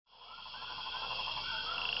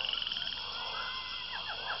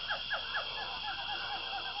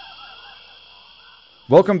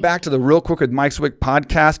Welcome back to the Real Quick with Mike Swick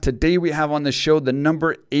podcast. Today we have on the show the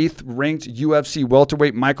number 8th ranked UFC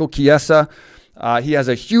welterweight Michael Chiesa. He has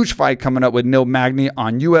a huge fight coming up with Neil Magny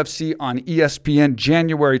on UFC on ESPN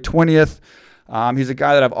January 20th. He's a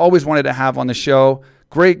guy that I've always wanted to have on the show.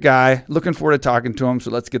 Great guy. Looking forward to talking to him.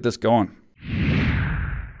 So let's get this going.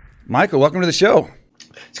 Michael, welcome to the show.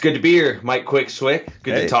 It's good to be here, Mike Quick Swick.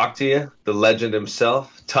 Good to talk to you. The legend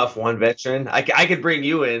himself, tough one veteran. I could bring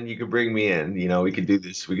you in. You could bring me in. You know, we could do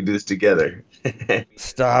this. We could do this together.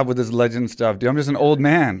 Stop with this legend stuff, dude. I'm just an old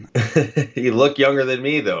man. You look younger than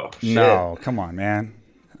me, though. Shit. No, come on, man.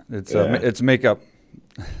 It's makeup.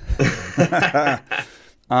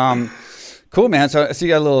 Cool, man. So I see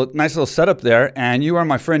you got a nice little setup there, and you are on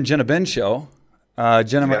my friend Jenna Ben's show.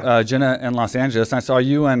 Jenna in Los Angeles. And I saw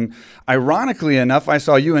you, and ironically enough, I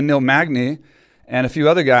saw you and Neil Magny and a few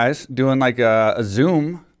other guys doing like a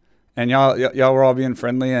Zoom, and y'all were all being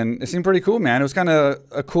friendly, and it seemed pretty cool, man. It was kind of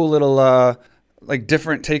a cool little like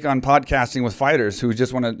different take on podcasting with fighters who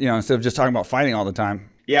just want to, you know, instead of just talking about fighting all the time.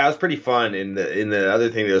 Yeah, it was pretty fun. And the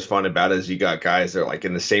other thing that was fun about it is you got guys that are like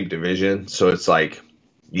in the same division, so it's like,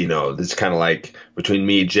 you know, this kind of like between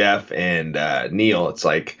me, Jeff, and Neil, it's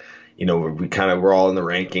like, you know, we're all in the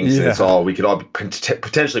rankings. Yeah. And we could all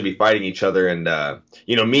potentially be fighting each other. And,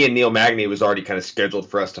 you know, me and Neil Magny was already kind of scheduled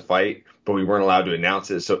for us to fight, but we weren't allowed to announce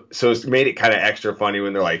it. So it made it kind of extra funny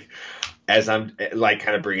when they're like, as I'm like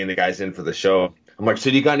kind of bringing the guys in for the show, I'm like, so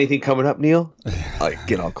do you got anything coming up, Neil? Like,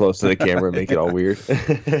 get all close to the camera and make it all weird.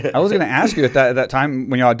 I was going to ask you at that time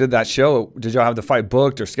when y'all did that show, did y'all have the fight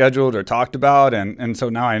booked or scheduled or talked about? And so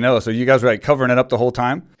now I know. So you guys were like covering it up the whole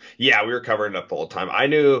time? Yeah, we were covering it up the whole time. I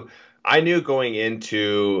knew going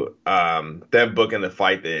into them booking the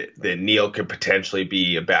fight that Neil could potentially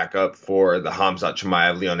be a backup for the Khamzat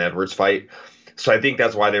Chimaev-Leon Edwards fight. So I think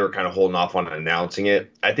that's why they were kind of holding off on announcing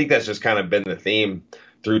it. I think that's just kind of been the theme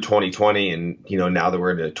through 2020 and, you know, now that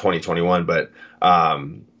we're into 2021. But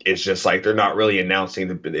it's just like they're not really announcing,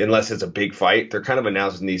 unless it's a big fight, they're kind of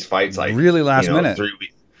announcing these fights like really last minute. 3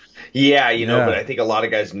 weeks. Yeah, but I think a lot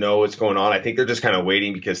of guys know what's going on. I think they're just kind of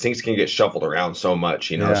waiting because things can get shuffled around so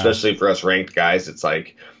much, especially for us ranked guys. It's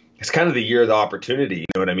like, it's kind of the year of the opportunity. You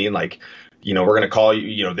know what I mean? Like, you know, we're going to call you,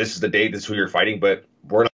 you know, this is the date, this is who you're fighting, but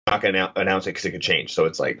we're not going to announce it because it could change. So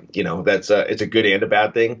it's like, you know, it's a good and a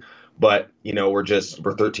bad thing. But, you know, we're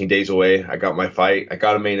 13 days away. I got my fight. I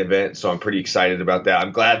got a main event. So I'm pretty excited about that.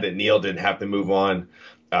 I'm glad that Neil didn't have to move on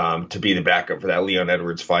to be the backup for that Leon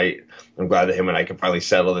Edwards fight. I'm glad that him and I can finally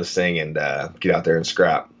settle this thing and get out there and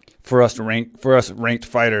scrap. For us ranked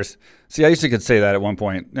fighters. See, I used to could say that at one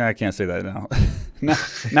point. I can't say that now.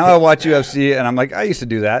 now I watch UFC and I'm like, I used to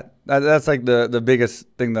do that. That's like the biggest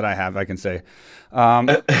thing that I can say.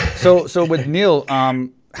 So with Neil,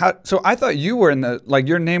 so I thought you were in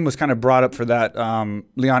your name was kind of brought up for that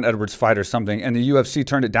Leon Edwards fight or something, and the UFC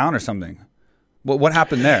turned it down or something. What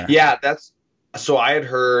happened there? Yeah, so I had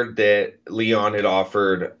heard that Leon had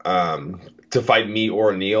offered to fight me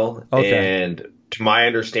or Neil. Okay. And to my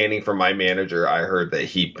understanding from my manager, I heard that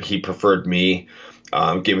he preferred me,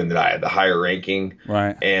 given that I had the higher ranking.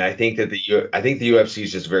 Right. And I think that the UFC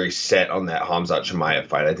is just very set on that Khamzat Chimaev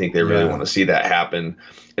fight. I think they really want to see that happen.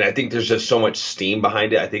 And I think there's just so much steam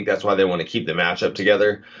behind it. I think that's why they want to keep the matchup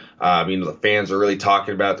together. The fans are really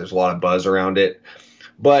talking about it. There's a lot of buzz around it.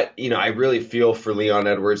 But, you know, I really feel for Leon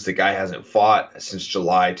Edwards. The guy hasn't fought since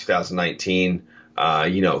July 2019.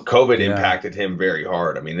 COVID impacted him very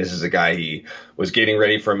hard. I mean, this is a guy, he was getting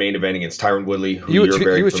ready for a main event against Tyron Woodley. He was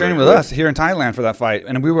training with us here in Thailand for that fight.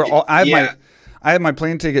 And we were all, I had my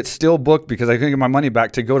plane ticket still booked because I couldn't get my money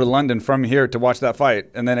back to go to London from here to watch that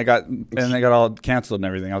fight. And then it got all canceled and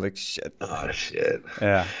everything. I was like, shit. Oh, shit.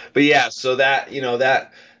 Yeah. But yeah, so that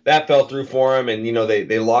fell through for him, and, you know,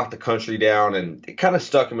 they locked the country down, and it kind of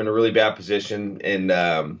stuck him in a really bad position. And,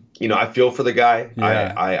 I feel for the guy.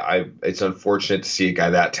 Yeah. It's unfortunate to see a guy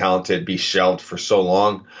that talented be shelved for so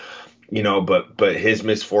long, you know, but his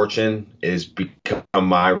misfortune is become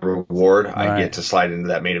my reward. Right. I get to slide into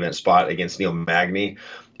that main event spot against Neil Magny,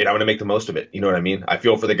 and I'm going to make the most of it. You know what I mean? I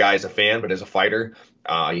feel for the guy as a fan, but as a fighter,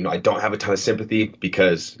 I don't have a ton of sympathy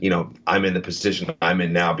because, you know, I'm in the position I'm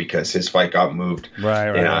in now because his fight got moved.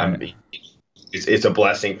 Right. It's a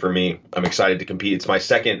blessing for me. I'm excited to compete. It's my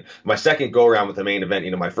second go around with the main event.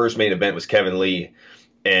 You know, my first main event was Kevin Lee,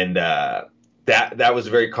 and that was a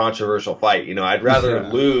very controversial fight. You know, I'd rather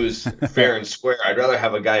lose fair and square. I'd rather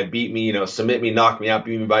have a guy beat me, you know, submit me, knock me out,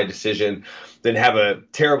 beat me by decision, than have a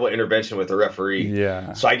terrible intervention with the referee.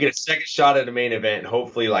 Yeah. So I get a second shot at a main event, and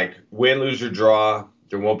hopefully, like, win, lose, or draw,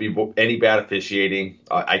 There won't be any bad officiating.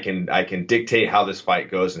 I can dictate how this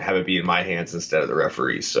fight goes and have it be in my hands instead of the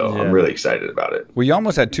referees. So I'm really excited about it. Well, you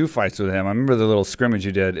almost had 2 fights with him. I remember the little scrimmage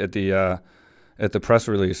you did at the press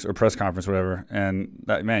release or press conference, whatever. And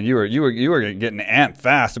that, man, you were getting amped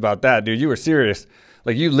fast about that, dude. You were serious.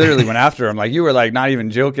 Like, you literally went after him. Like, you were, like, not even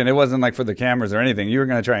joking. It wasn't, like, for the cameras or anything. You were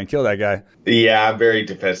going to try and kill that guy. Yeah, I'm very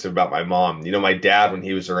defensive about my mom. You know, my dad, when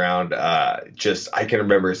he was around, I can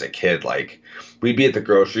remember as a kid, like, we'd be at the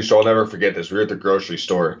grocery store. I'll never forget this. We were at the grocery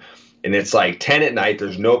store, and it's, like, 10 at night.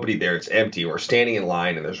 There's nobody there. It's empty. We're standing in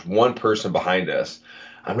line, and there's one person behind us.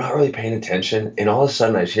 I'm not really paying attention, and all of a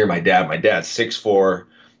sudden I just hear my dad. My dad's 6'4",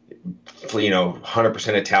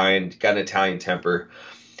 100% Italian, got an Italian temper.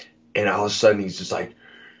 And all of a sudden, he's just like,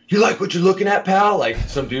 "You like what you're looking at, pal?" Like,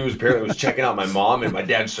 some dude was apparently checking out my mom, and my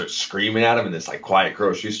dad starts screaming at him in this, like, quiet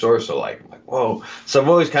grocery store. So, like, I'm like, whoa. So I've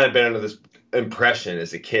always kind of been under this impression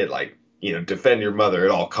as a kid, like, defend your mother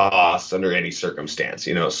at all costs under any circumstance,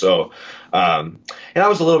 So, and I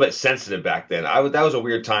was a little bit sensitive back then. That was a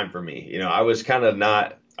weird time for me. I was kind of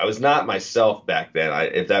not. I was not myself back then,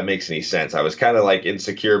 if that makes any sense. I was kind of, like,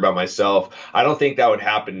 insecure about myself. I don't think that would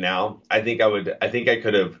happen now. I think I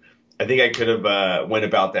could have went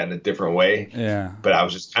about that in a different way. Yeah. But I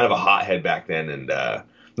was just kind of a hothead back then, and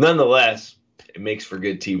nonetheless, it makes for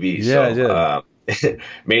good TV. Yeah, it did.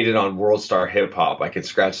 Made it on World Star Hip Hop. I could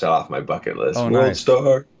scratch that off my bucket list. Oh, World nice.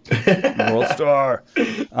 Star. World Star.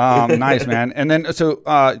 Nice, man. And then, so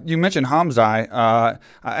you mentioned Khamzat.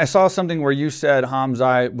 I saw something where you said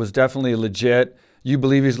Khamzat was definitely legit. You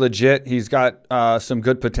believe he's legit. He's got some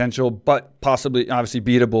good potential, but possibly, obviously,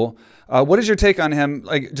 beatable. What is your take on him?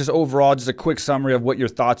 Like, just overall, just a quick summary of what your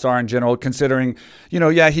thoughts are in general, considering,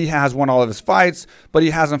 he has won all of his fights, but he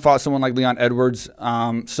hasn't fought someone like Leon Edwards.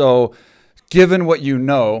 So given what you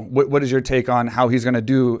know, what is your take on how he's going to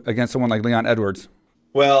do against someone like Leon Edwards?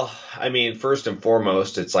 Well, I mean, first and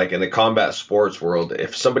foremost, it's like in the combat sports world,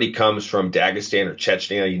 if somebody comes from Dagestan or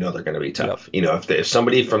Chechnya, they're going to be tough. Yep. If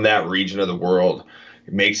somebody from that region of the world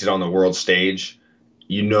makes it on the world stage,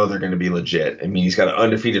 they're going to be legit. I mean, he's got an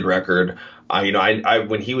undefeated record. I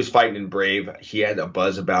when he was fighting in Brave, he had a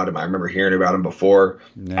buzz about him. I remember hearing about him before.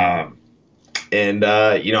 Yeah.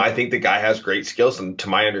 I think the guy has great skills. And to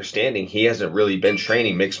my understanding, he hasn't really been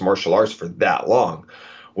training mixed martial arts for that long,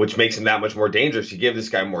 which makes him that much more dangerous. You give this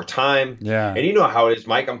guy more time. Yeah. And you know how it is,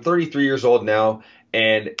 Mike. I'm 33 years old now.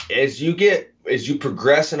 And as you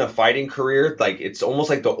progress in a fighting career, like, it's almost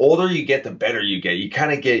like the older you get, the better you get. You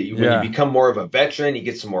kind of when you become more of a veteran, you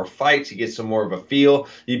get some more fights, you get some more of a feel,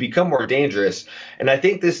 you become more dangerous. And I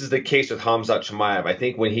think this is the case with Khamzat Chimaev. I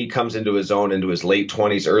think when he comes into his own, into his late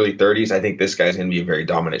 20s, early 30s, I think this guy's going to be a very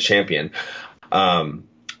dominant champion.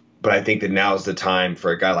 But I think that now is the time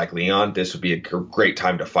for a guy like Leon. This would be a great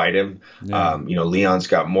time to fight him. Yeah. Leon's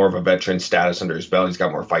got more of a veteran status under his belt. He's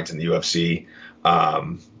got more fights in the UFC.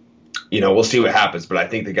 We'll see what happens, but I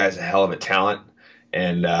think the guy's a hell of a talent,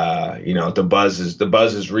 and the buzz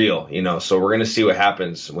is real. So we're gonna see what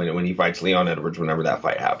happens when he fights Leon Edwards, whenever that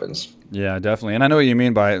fight happens. Yeah, definitely. And I know what you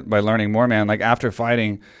mean by learning more, man. Like, after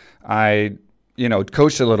fighting, I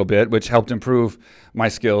coached a little bit, which helped improve my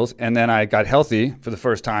skills, and then I got healthy for the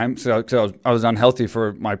first time. So I was unhealthy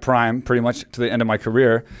for my prime, pretty much to the end of my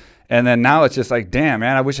career. And then now it's just like, damn,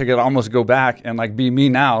 man, I wish I could almost go back and, like, be me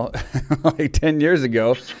now, like 10 years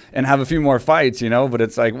ago, and have a few more fights, But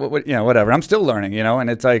it's like, whatever. I'm still learning, And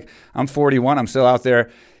it's like, I'm 41. I'm still out there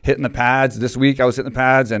hitting the pads. This week I was hitting the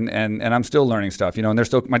pads, and I'm still learning stuff, And they're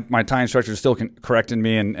still, my Thai instructor is still correcting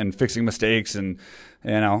me and fixing mistakes, and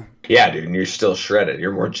Yeah, dude, and you're still shredded.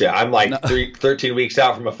 You're more jacked. I'm like 13 weeks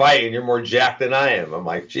out from a fight, and you're more jacked than I am. I'm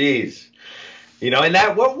like, geez. And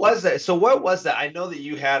what was that? So what was that? I know that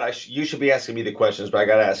you had, you should be asking me the questions, but I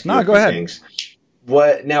got to ask you a few things.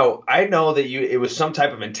 Now, I know that it was some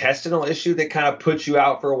type of intestinal issue that kind of put you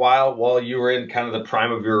out for a while you were in kind of the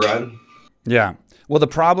prime of your run. Yeah. Well, the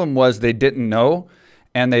problem was they didn't know,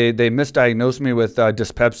 and they misdiagnosed me with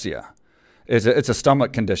dyspepsia. It's a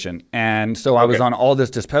stomach condition. And so I was on all this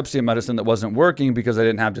dyspepsia medicine that wasn't working because I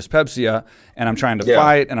didn't have dyspepsia, and I'm trying to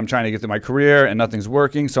fight, and I'm trying to get through my career, and nothing's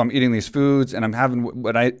working. So I'm eating these foods, and I'm having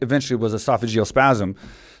what I eventually was esophageal spasm.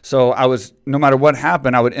 So no matter what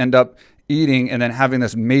happened, I would end up eating and then having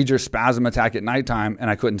this major spasm attack at nighttime, and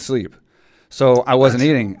I couldn't sleep. So I wasn't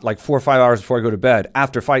eating like 4 or 5 hours before I go to bed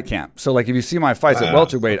after fight camp. So, like, if you see my fights at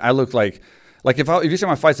welterweight, I look like if you see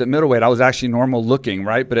my fights at middleweight, I was actually normal looking,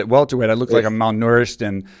 right? But at welterweight, I looked like I'm malnourished,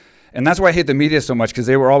 and that's why I hate the media so much, because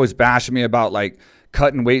they were always bashing me about, like,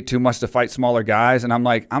 cutting weight too much to fight smaller guys. And I'm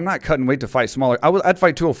like, I'm not cutting weight to fight smaller. I'd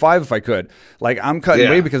fight 205 if I could. Like, I'm cutting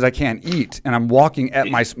weight because I can't eat, and I'm walking at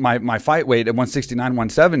my fight weight at 169,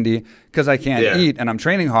 170 because I can't eat, and I'm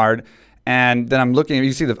training hard. And then I'm looking,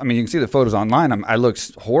 you can see the photos online. I look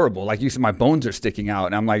horrible. Like, you see my bones are sticking out,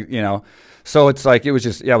 and I'm like, so it's like, it was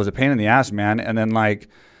just, it was a pain in the ass, man. And then, like,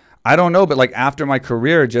 I don't know, but like after my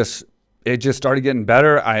career, it just started getting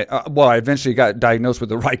better. I eventually got diagnosed with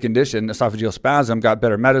the right condition, esophageal spasm, got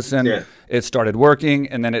better medicine. Yeah. It started working.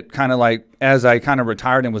 And then it kind of like, as I kind of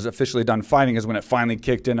retired and was officially done fighting, is when it finally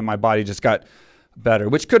kicked in and my body just got better,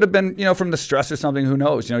 which could have been, from the stress or something, who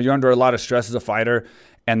knows? You're under a lot of stress as a fighter,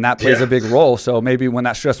 and that plays a big role. So maybe when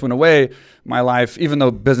that stress went away, my life, even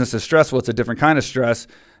though business is stressful, it's a different kind of stress.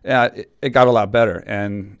 It got a lot better.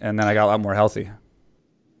 And then I got a lot more healthy.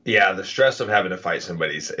 Yeah, the stress of having to fight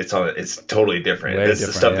somebody, it's totally different. It's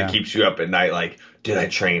the stuff that keeps you up at night. Like, did I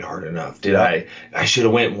train hard enough? I should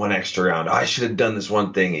have went one extra round. I should have done this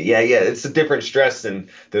one thing. Yeah, it's a different stress than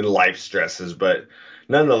life stresses, but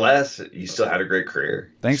nonetheless, you still had a great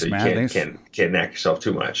career. Thanks, so man. Can't knock yourself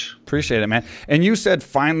too much. Appreciate it, man. And you said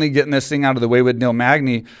finally getting this thing out of the way with Neil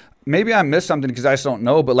Magny. Maybe I missed something because I just don't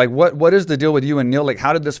know, but like, what is the deal with you and Neil? Like,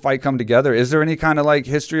 how did this fight come together? Is there any kind of like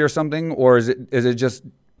history or something, or is it just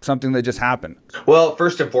something that just happened? Well,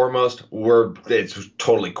 first and foremost, it's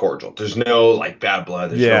totally cordial. There's no like bad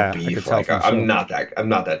blood. There's no beef. Like, I'm not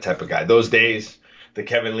that type of guy. Those days, the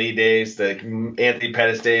Kevin Lee days, the Anthony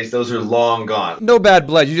Pettis days, those are long gone. No bad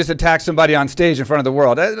blood. You just attacked somebody on stage in front of the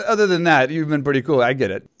world. Other than that, you've been pretty cool. I get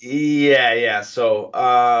it. Yeah. So,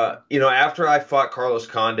 after I fought Carlos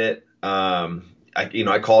Condit,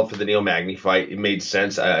 I called for the Neil Magny fight. It made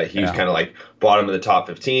sense. He was kind of like bottom of the top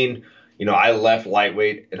 15. I left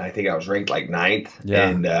lightweight, and I think I was ranked like 9th. Yeah.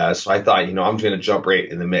 And so I thought, I'm going to jump right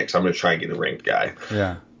in the mix. I'm going to try and get a ranked guy.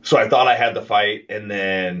 Yeah. So I thought I had the fight, and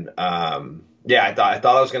then I thought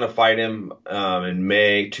I was going to fight him in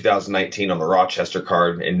May 2019 on the Rochester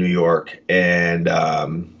card in New York, and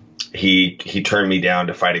he turned me down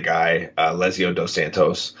to fight a guy, Lesio Dos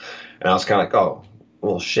Santos, and I was kind of like, oh,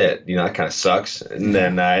 well, shit, that kind of sucks. And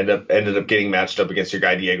then I ended up getting matched up against your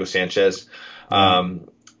guy Diego Sanchez.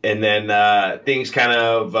 And then things kind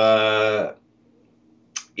of,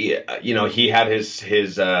 he had his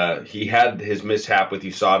mishap with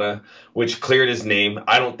USADA, which cleared his name.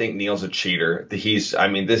 I don't think Neil's a cheater. This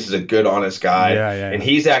is a good, honest guy. And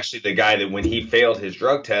he's actually the guy that when he failed his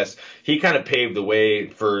drug test, he kind of paved the way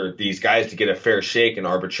for these guys to get a fair shake in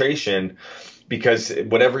arbitration, because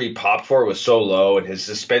whatever he popped for was so low, and his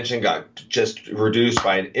suspension got just reduced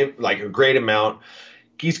by a great amount.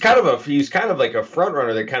 He's kind of like a front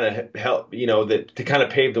runner that kind of helped, to kind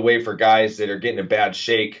of pave the way for guys that are getting a bad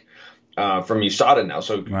shake from USADA now.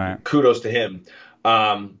 So kudos to him.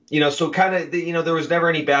 So kind of, there was never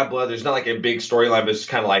any bad blood. There's not like a big storyline, but it's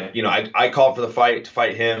kind of like, I called for the fight to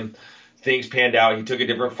fight him. Things panned out. He took a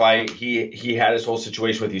different fight. He had his whole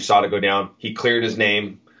situation with USADA go down. He cleared his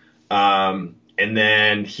name. And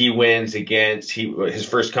then he wins against his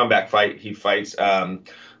first comeback fight. He fights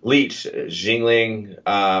Leech Jingling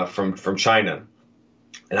from China,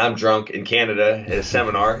 and I'm drunk in Canada at a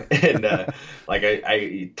seminar, and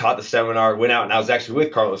I taught the seminar, went out, and I was actually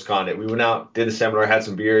with Carlos Condit. We went out, did the seminar, had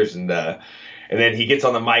some beers, and then he gets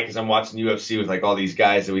on the mic as I'm watching UFC with like all these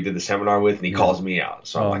guys that we did the seminar with, and he calls me out.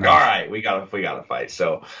 So I'm like, nice. All right, we gotta fight.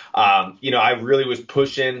 So I really was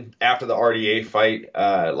pushing after the RDA fight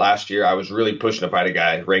last year. I was really pushing to fight a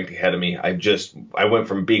guy ranked ahead of me. I went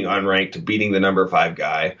from being unranked to beating the number 5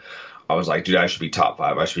 guy. I was like, dude, I should be top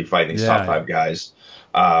 5. I should be fighting these top 5 guys.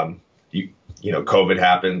 COVID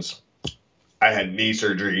happens. I had knee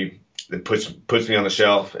surgery that puts me on the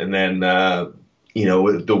shelf, and then the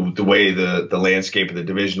way the landscape of the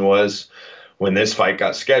division was when this fight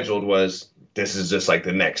got scheduled was, this is just like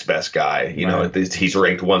the next best guy. He's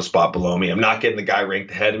ranked 1 spot below me. I'm not getting the guy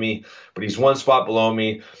ranked ahead of me, but he's 1 spot below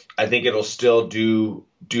me. I think it'll still do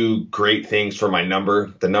great things for my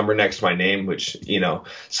number, the number next to my name, which,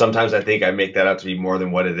 sometimes I think I make that out to be more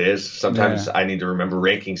than what it is. Sometimes I need to remember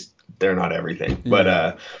rankings. They're not everything,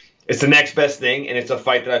 but it's the next best thing. And it's a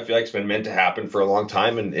fight that I feel like it's been meant to happen for a long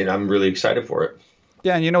time. And I'm really excited for it.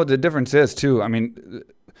 Yeah. And what the difference is too. I mean,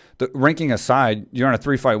 the ranking aside, you're on a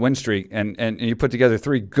 3-fight win streak, and you put together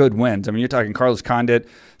 3 good wins. I mean, you're talking Carlos Condit,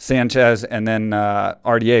 Sanchez, and then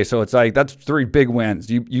RDA. So it's like, that's 3 big wins.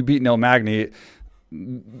 You beat Neil Magny.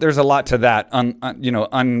 There's a lot to that,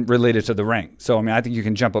 unrelated to the rank. So I mean, I think you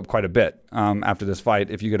can jump up quite a bit after this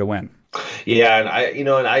fight if you get a win. Yeah, and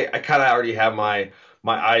I kind of already have my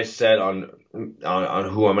eyes set on who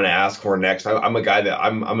I'm going to ask for next. I'm a guy that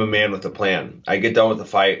I'm a man with a plan. I get done with the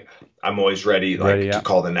fight. I'm always ready, to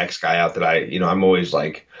call the next guy out that I'm always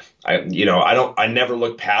like, I never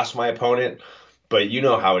look past my opponent, but you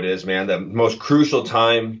know how it is, man. The most crucial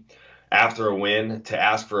time after a win to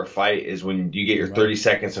ask for a fight is when you get your 30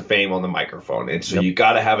 seconds of fame on the microphone. And so you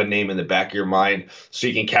got to have a name in the back of your mind so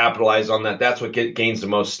you can capitalize on that. That's what gains the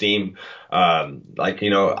most steam.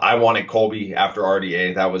 I wanted Colby after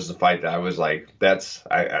RDA. That was the fight that I was like,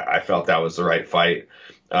 I felt that was the right fight.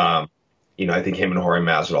 I think him and Jorge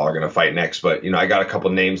Masvidal are going to fight next, but I got a couple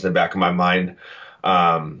names in the back of my mind.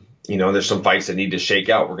 There's some fights that need to shake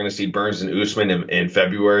out. We're going to see Burns and Usman in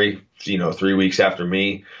February, 3 weeks after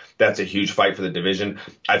me. That's a huge fight for the division.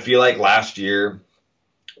 I feel like last year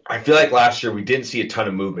we didn't see a ton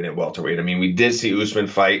of movement at welterweight. I mean, we did see Usman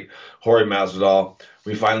fight Jorge Masvidal.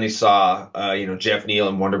 We finally saw, Jeff Neal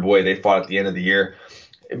and Wonder Boy. They fought at the end of the year.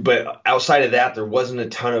 But outside of that, there wasn't a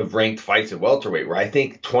ton of ranked fights at welterweight, where I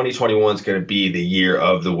think 2021 is going to be the year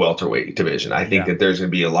of the welterweight division. I think that there's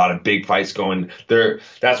going to be a lot of big fights going there.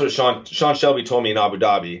 That's what Sean Shelby told me in Abu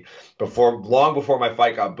Dhabi long before my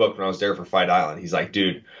fight got booked when I was there for Fight Island. He's like,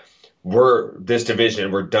 dude, this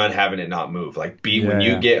division, we're done having it not move. When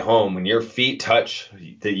you get home, when your feet touch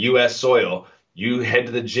the U.S. soil, you head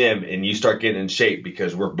to the gym and you start getting in shape,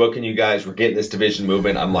 because we're booking you guys. We're getting this division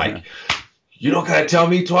moving. I'm like, you don't got to tell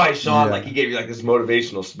me twice, Sean. He gave you this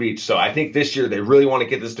motivational speech. So I think this year they really want to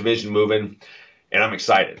get this division moving, and I'm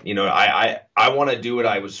excited. I want to do what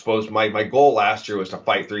I was supposed to. My goal last year was to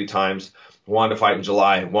fight 3 times. Wanted to fight in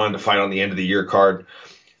July. Wanted to fight on the end of the year card.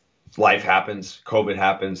 Life happens. COVID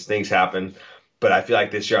happens. Things happen. But I feel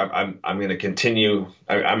like this year I'm going to continue.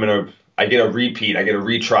 I get a repeat. I get a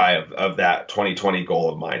retry of that 2020 goal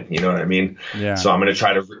of mine. You know what I mean? Yeah. So I'm going to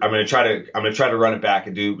try to run it back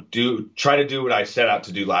and try to do what I set out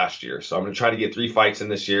to do last year. So I'm going to try to get 3 fights in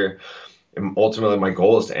this year. And ultimately, my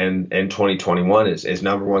goal is to end 2021 is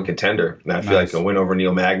number 1 contender. And I feel like a win over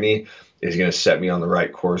Neil Magny is going to set me on the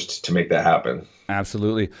right course to make that happen.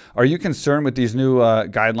 Absolutely. Are you concerned with these new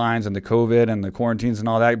guidelines and the COVID and the quarantines and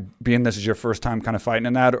all that, being this is your first time kind of fighting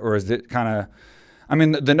in that? Or is it kind of,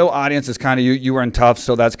 the no audience is kind of, you were in tough,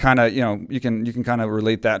 so that's kind of, you can kind of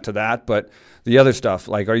relate that to that. But the other stuff,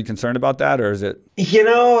 are you concerned about that, or is it?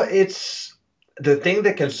 It's the thing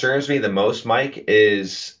that concerns me the most, Mike,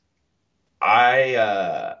 is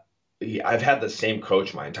I've had the same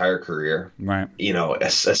coach my entire career. Right.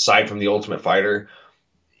 Aside from the Ultimate Fighter,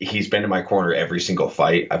 he's been in my corner every single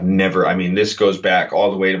fight. This goes back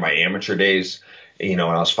all the way to my amateur days, when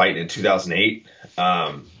I was fighting in 2008.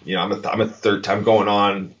 I'm going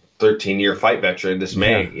on 13-year fight veteran this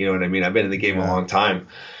May. You know what I mean? I've been in the game a long time,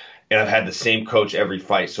 and I've had the same coach every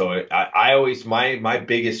fight. So I always, my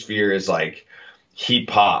biggest fear is he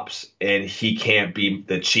pops and he can't be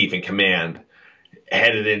the chief in command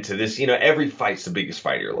headed into this. Every fight's the biggest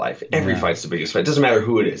fight of your life. Every fight's the biggest fight. It doesn't matter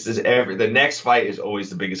who it is. The next fight is always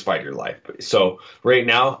the biggest fight of your life. So right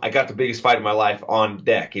now, I got the biggest fight of my life on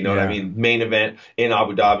deck. You know what I mean? Main event in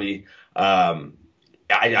Abu Dhabi.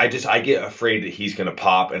 I get afraid that he's going to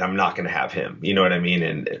pop and I'm not going to have him. You know what I mean?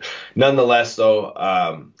 And nonetheless, though,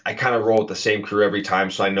 I kind of roll with the same crew every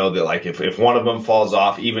time. So I know that if one of them falls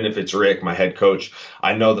off, even if it's Rick, my head coach,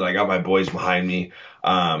 I know that I got my boys behind me.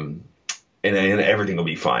 And everything will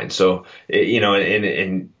be fine. So,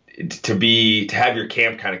 and to have your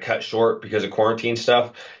camp kind of cut short because of quarantine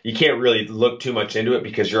stuff, you can't really look too much into it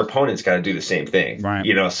because your opponent's got to do the same thing.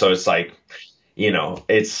 Right. So it's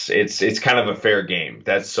it's kind of a fair game.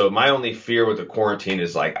 So my only fear with the quarantine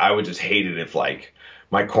is I would just hate it if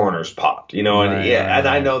my corners popped, and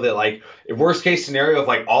I know that if worst case scenario,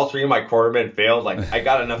 if all 3 of my cornermen failed, I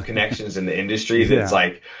got enough connections in the industry that it's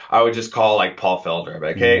I would just call Paul Felder. I'm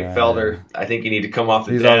like, hey, Felder, I think you need to come off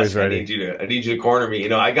the desk. I need you to corner me.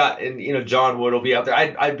 John Wood will be out there.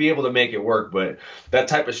 I'd be able to make it work, but that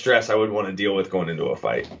type of stress I wouldn't want to deal with going into a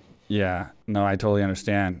fight. Yeah, no, I totally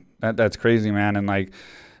understand. That's crazy, man. And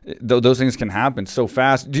those things can happen so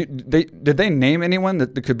fast. Did they name anyone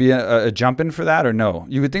that could be a jump in for that, or no?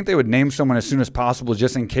 You would think they would name someone as soon as possible,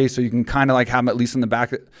 just in case, so you can kind of have them at least in the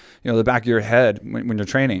back, the back of your head when you're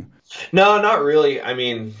training. No, not really. I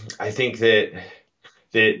think that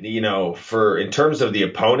in terms of the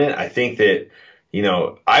opponent, I think that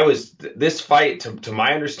this fight, to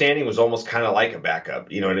my understanding, was almost kind of like a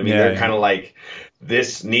backup. You know what I mean? They're kind of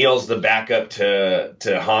this. Neil's the backup to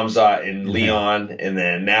Hamza and Leon, and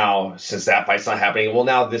then now, since that fight's not happening, well,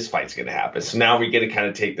 now this fight's going to happen. So now we get to kind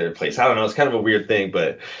of take their place. I don't know. It's kind of a weird thing,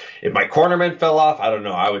 but if my cornerman fell off, I don't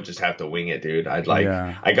know. I would just have to wing it, dude. I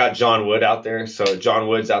got John Wood out there, so John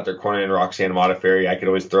Wood's out there cornering Roxanne Modafferi. I could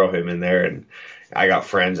always throw him in there, and I got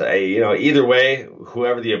friends. Either way,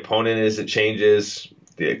 whoever the opponent is, it changes.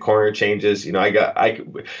 the corner changes. You know,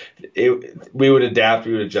 we would adapt,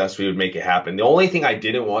 we would adjust, we would make it happen. The only thing I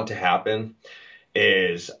didn't want to happen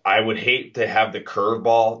is I would hate to have the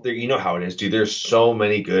curveball. You know how it is, dude. There's so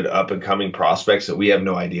many good up and coming prospects that we have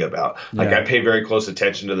no idea about. Like I pay very close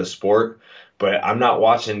attention to the sport, but I'm not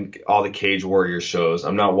watching all the Cage Warriors shows.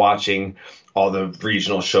 I'm not watching all the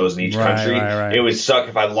regional shows in each country. Right. It would suck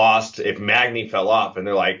if Magny fell off and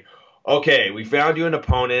they're like, okay, we found you an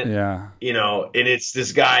opponent. Yeah. You know, and it's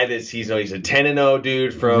this guy he's a 10-0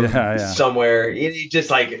 dude from somewhere. He just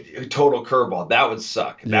like total curveball. That would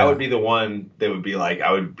suck. Yeah. That would be the one that would be like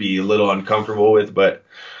I would be a little uncomfortable with, but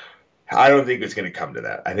I don't think it's going to come to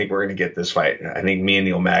that. I think we're going to get this fight. I think me and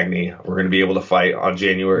Neil Magny, we're going to be able to fight on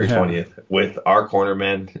January 20th with our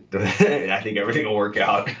cornermen. I think everything will work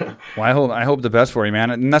out. Well, I hope the best for you,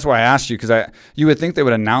 man. And that's why I asked you, because you would think they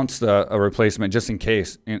would announce a replacement just in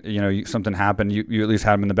case something happened. You at least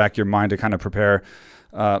had him in the back of your mind to kind of prepare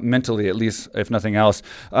mentally, at least, if nothing else.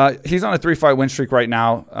 He's on a 3-fight win streak right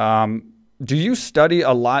now. Do you study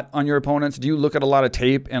a lot on your opponents? Do you look at a lot of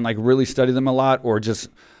tape and like really study them a lot, or just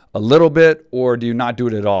a little bit, or do you not do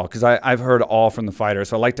it at all? Because I've heard all from the fighters.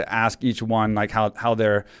 So I like to ask each one like how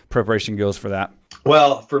their preparation goes for that.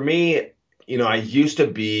 Well, for me, I used to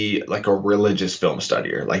be like a religious film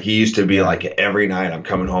studier. Like he used to be like every night I'm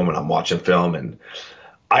coming home and I'm watching film, and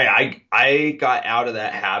I got out of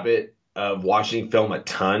that habit of watching film a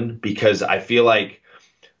ton because I feel like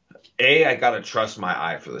I got to trust my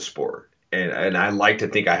eye for the sport. And I like to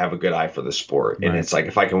think I have a good eye for the sport. Right. And it's like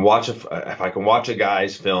if I can watch a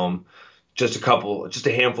guy's film just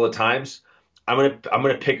a handful of times, I'm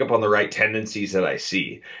gonna pick up on the right tendencies that I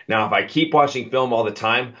see. Now, if I keep watching film all the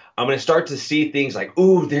time, I'm gonna start to see things like,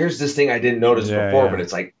 ooh, there's this thing I didn't notice before, but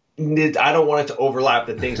it's like I don't want it to overlap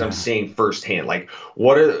the things I'm seeing firsthand. Like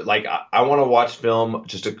I want to watch film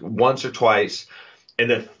just once or twice.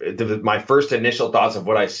 And my first initial thoughts of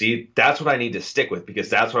what I see, that's what I need to stick with because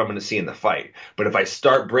that's what I'm going to see in the fight. But if I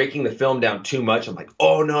start breaking the film down too much, I'm like,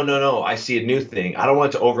 oh, no, I see a new thing. I don't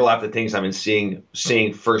want it to overlap the things I'm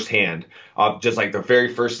seeing firsthand. Just like the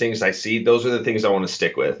very first things I see, those are the things I want to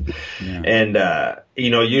stick with. Yeah. And,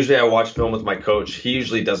 usually I watch film with my coach. He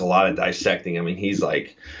usually does a lot of dissecting. I mean, he's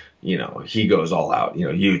like, he goes all out,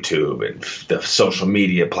 YouTube and the social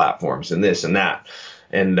media platforms and this and that.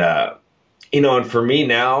 And, and for me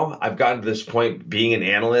now, I've gotten to this point being an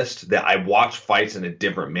analyst that I watch fights in a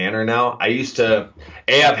different manner now.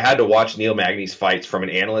 I've had to watch Neil Magny's fights from an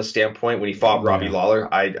analyst standpoint. When he fought Robbie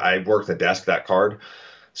Lawler, I worked the desk that card.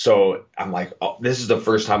 So I'm like, this is the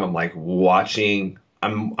first time I'm like watching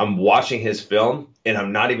his film and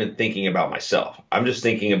I'm not even thinking about myself. I'm just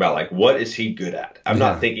thinking about like, what is he good at? I'm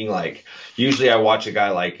not thinking like, usually I watch a guy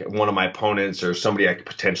like one of my opponents or somebody I could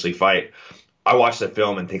potentially fight. I watch the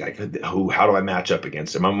film and think how do I match up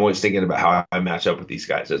against him? I'm always thinking about how I match up with these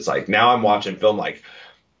guys. It's like now I'm watching film like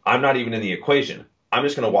I'm not even in the equation. I'm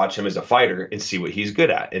just going to watch him as a fighter and see what he's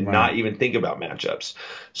good at and not even think about matchups.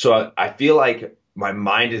 So I feel like my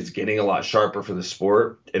mind is getting a lot sharper for the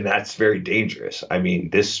sport, and that's very dangerous. I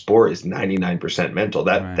mean, this sport is 99% mental.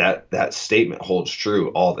 That statement holds true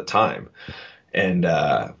all the time. And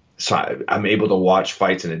so I'm able to watch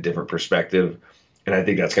fights in a different perspective. And I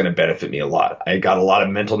think that's going to benefit me a lot. I got a lot of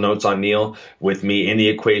mental notes on Neil with me in the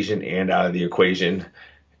equation and out of the equation.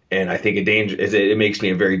 And I think it makes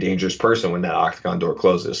me a very dangerous person when that octagon door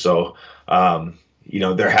closes. So,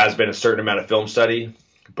 there has been a certain amount of film study,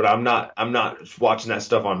 but I'm not watching that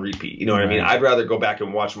stuff on repeat. You know what I mean? I'd rather go back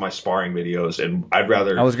and watch my sparring videos, and I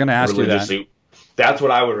was going to ask you that. That's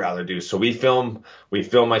what I would rather do. So we film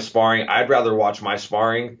my sparring. I'd rather watch my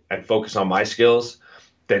sparring and focus on my skills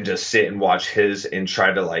than just sit and watch his and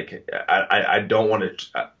try to I don't want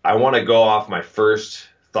to. I want to go off my first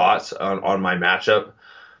thoughts on my matchup.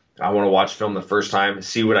 I want to watch film the first time,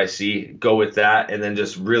 see what I see, go with that, and then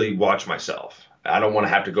just really watch myself. I don't want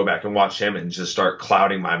to have to go back and watch him and just start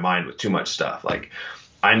clouding my mind with too much stuff. Like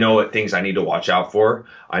I know what things I need to watch out for.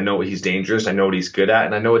 I know what he's dangerous. I know what he's good at,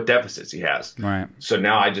 and I know what deficits he has. Right. So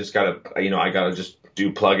now I just gotta, I gotta just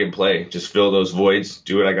do plug and play, just fill those voids,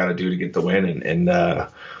 do what I got to do to get the win. And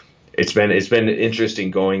it's been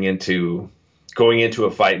interesting going into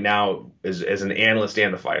a fight now as an analyst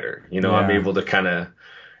and a fighter. I'm able to kind of,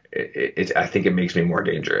 I think it makes me more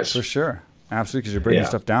dangerous. For sure. Absolutely. Because you're breaking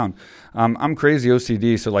stuff down. I'm crazy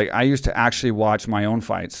OCD. So I used to actually watch my own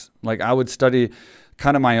fights. I would study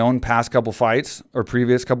kind of my own past couple fights or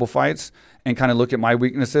previous couple fights and kind of look at my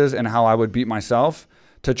weaknesses and how I would beat myself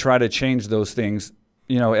to try to change those things,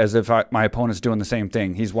 as if my opponent's doing the same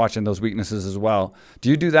thing. He's watching those weaknesses as well. Do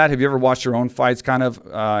you do that? Have you ever watched your own fights kind of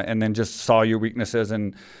and then just saw your weaknesses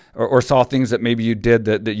or saw things that maybe you did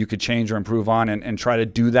that you could change or improve on and try to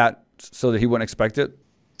do that so that he wouldn't expect it?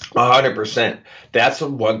 100%. That's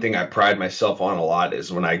one thing I pride myself on a lot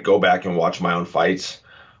is when I go back and watch my own fights,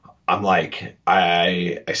 I'm like,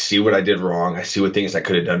 I see what I did wrong. I see what things I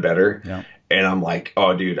could have done better. Yeah. And I'm like,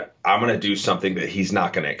 oh, dude, I'm going to do something that he's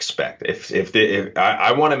not going to expect. If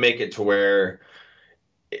I want to make it to where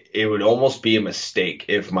it would almost be a mistake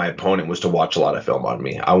if my opponent was to watch a lot of film on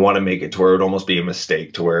me. I want to make it to where it would almost be a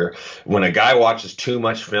mistake to where when a guy watches too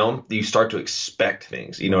much film, you start to expect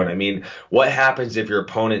things. You know what I mean? What happens if your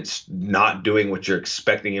opponent's not doing what you're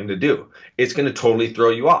expecting him to do? It's going to totally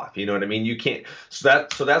throw you off. You know what I mean? You can't. So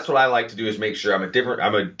that's what I like to do is make sure I'm a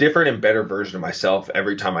different and better version of myself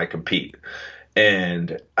every time I compete.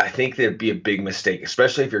 And I think that'd be a big mistake,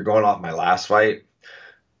 especially if you're going off my last fight.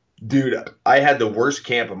 Dude, I had the worst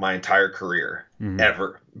camp of my entire career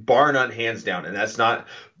ever, bar none, hands down. And that's not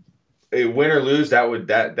win or lose.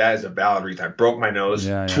 That is a valid reason. I broke my nose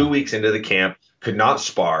 2 weeks into the camp, could not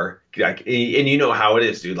spar. And you know how it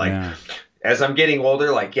is, dude. As I'm getting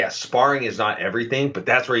older, sparring is not everything, but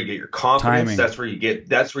that's where you get your confidence. Timing. That's where you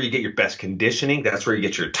get your best conditioning. That's where you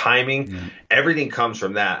get your timing. Everything comes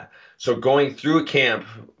from that. So going through a camp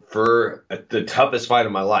for the toughest fight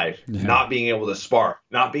of my life, not being able to spar,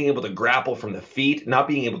 not being able to grapple from the feet, not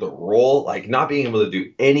being able to roll, not being able to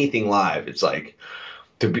do anything live. It's like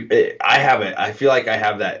I feel like I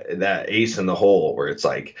have that ace in the hole where it's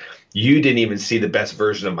like, you didn't even see the best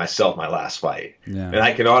version of myself my last fight. Yeah. And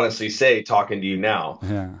I can honestly say, talking to you now,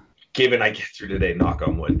 given I get through today, knock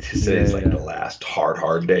on wood, today's the last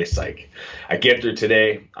hard day. It's like I get through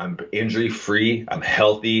today, I'm injury free, I'm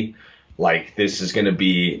healthy. It's going to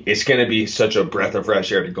be such a breath of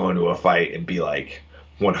fresh air to go into a fight and be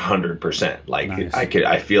 100%. Nice.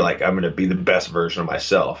 I feel like I'm going to be the best version of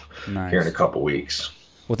myself here in a couple weeks.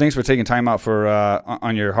 Well, thanks for taking time out for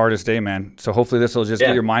on your hardest day, man. So hopefully this will just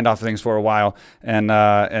get your mind off of things for a while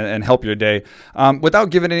and help your day.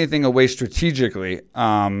 Without giving anything away strategically,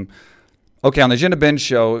 okay, on the Jenna Ben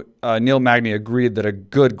show, Neil Magny agreed that a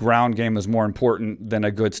good ground game is more important than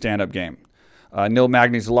a good stand-up game. Neil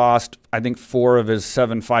Magny's lost, I think, 4 of his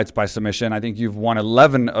 7 fights by submission. I think you've won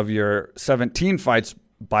 11 of your 17 fights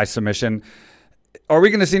by submission. Are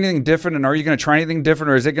we going to see anything different, and are you going to try anything different,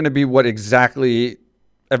 or is it going to be what exactly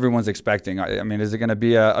everyone's expecting? I mean, is it going to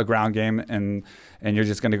be a ground game, and you're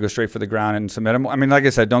just going to go straight for the ground and submit them? I mean, like I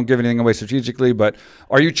said, don't give anything away strategically, but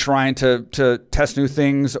are you trying to test new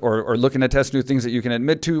things or looking to test new things that you can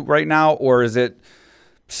admit to right now, or is it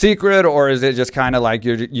secret, or is it just kind of like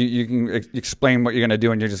you can explain what you're going to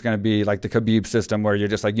do and you're just going to be like the Khabib system where you're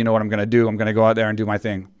just like, you know what I'm going to do? I'm going to go out there and do my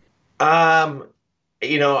thing. I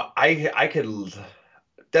could,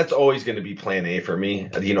 that's always going to be plan A for me.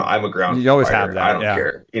 I'm a ground You always fighter. have that. I don't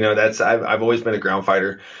care. I've always been a ground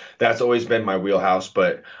fighter. That's always been my wheelhouse,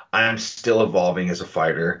 but I'm still evolving as a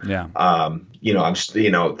fighter. Yeah. My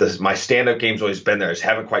stand-up game's always been there. I just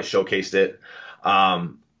haven't quite showcased it. I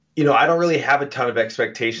don't really have a ton of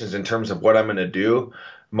expectations in terms of what I'm going to do.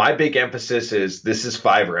 My big emphasis is this is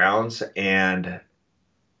 5 rounds, and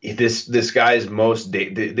this guy is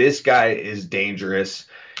dangerous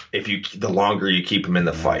the longer you keep him in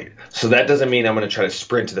the fight. So that doesn't mean I'm going to try to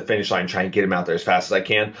sprint to the finish line and try and get him out there as fast as I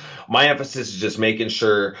can. My emphasis is just making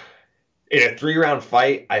sure in a 3-round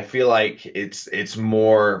fight, I feel like it's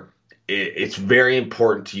very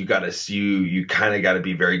important to you kind of got to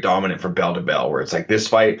be very dominant from bell to bell, where it's like this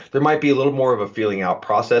fight, there might be a little more of a feeling out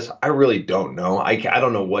process. I really don't know. I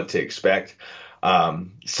don't know what to expect.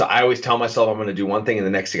 So I always tell myself I'm going to do one thing, and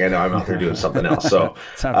the next thing I know, I'm out there doing something else. So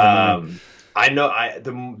I know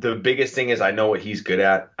the biggest thing is I know what he's good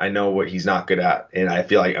at. I know what he's not good at. And I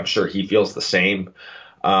feel like I'm sure he feels the same.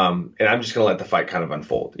 And I'm just going to let the fight kind of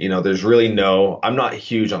unfold. There's really I'm not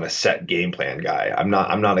huge on a set game plan guy. I'm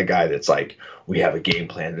not a guy that's like, we have a game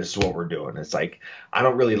plan, this is what we're doing. It's like, I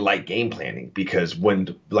don't really like game planning because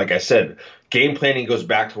like I said, game planning goes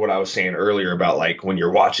back to what I was saying earlier about when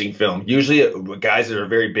you're watching film, usually guys that are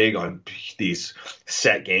very big on these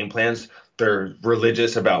set game plans, they're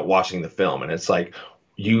religious about watching the film. And it's like,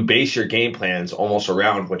 you base your game plans almost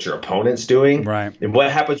around what your opponent's doing. Right. And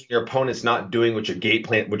what happens when your opponent's not doing what your game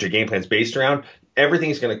plan's based around,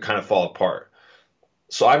 everything's going to kind of fall apart.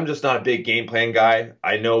 So I'm just not a big game plan guy.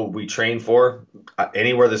 I know we train for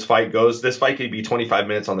anywhere this fight goes. This fight could be 25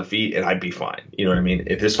 minutes on the feet and I'd be fine. You know what I mean?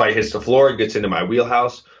 If this fight hits the floor, it gets into my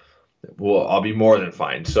wheelhouse, I'll be more than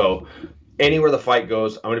fine. So anywhere the fight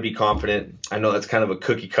goes, I'm going to be confident. I know that's kind of a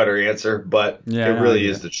cookie cutter answer, but it really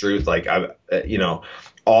is the truth. Like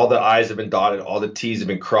all the I's have been dotted, all the T's have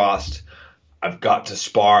been crossed. I've got to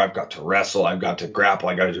spar, I've got to wrestle, I've got to grapple,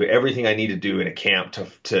 I got to do everything I need to do in a camp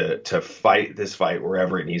to fight this fight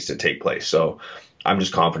wherever it needs to take place. So I'm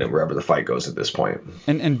just confident wherever the fight goes at this point.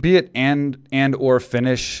 And be it and or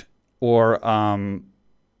finish or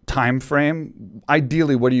time frame,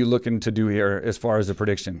 ideally, what are you looking to do here as far as a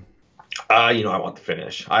prediction? I want the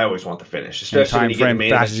finish. I always want the finish, especially when you get a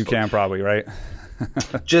main fast as you can, probably, right?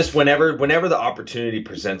 Just whenever the opportunity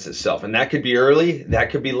presents itself, and that could be early,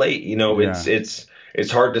 that could be late. It's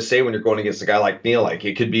hard to say when you're going against a guy like Neil. Like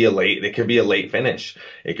it could be a late finish,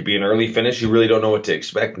 it could be an early finish. You really don't know what to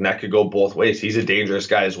expect, and that could go both ways. He's a dangerous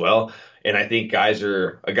guy as well, and I think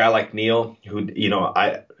a guy like Neil, who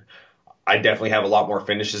I definitely have a lot more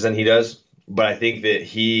finishes than he does, but I think that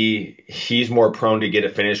he's more prone to get a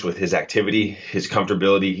finish with his activity, his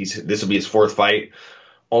comfortability. This will be his fourth fight.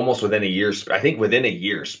 Almost within a year, I think within a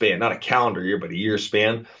year span, not a calendar year, but a year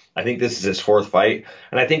span. I think this is his fourth fight.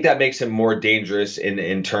 And I think that makes him more dangerous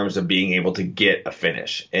in terms of being able to get a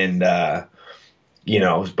finish. And, but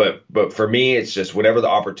for me, it's just whatever the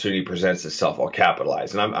opportunity presents itself, I'll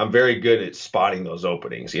capitalize. And I'm very good at spotting those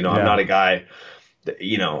openings. I'm not a guy that,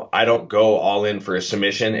 I don't go all in for a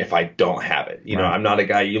submission if I don't have it. Right. I'm not a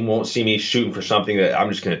guy, you won't see me shooting for something that I'm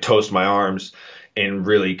just going to toast my arms and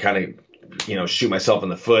really kind of, shoot myself in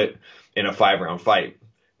the foot in a 5-round fight.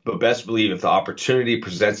 But best believe if the opportunity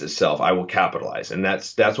presents itself, I will capitalize. And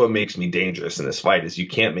that's what makes me dangerous in this fight is you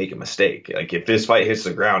can't make a mistake. Like if this fight hits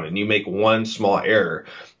the ground and you make one small error,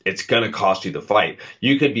 it's going to cost you the fight.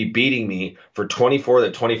 You could be beating me for 24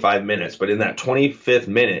 to 25 minutes, but in that 25th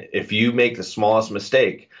minute, if you make the smallest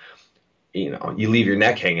mistake, you leave your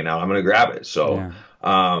neck hanging out. I'm going to grab it. So,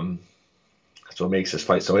 that's what makes this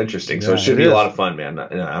fight so interesting. So it should be a lot of fun, man.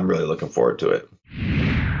 I'm really looking forward to it.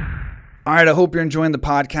 All right, I hope you're enjoying the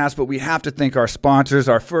podcast, but we have to thank our sponsors.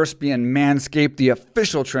 Our first being Manscaped, the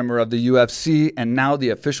official trimmer of the UFC, and now the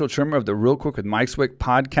official trimmer of the Real Quick with Mike Swick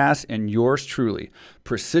podcast, and yours truly.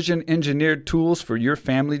 Precision engineered tools for your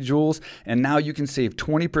family jewels, and now you can save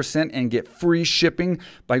 20% and get free shipping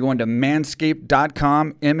by going to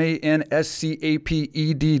manscaped.com,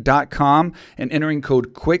 manscaped.com, and entering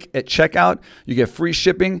code QUICK at checkout. You get free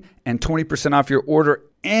shipping and 20% off your order.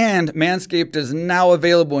 And Manscaped is now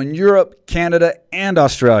available in Europe, Canada, and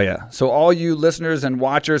Australia. So all you listeners and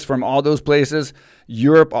watchers from all those places,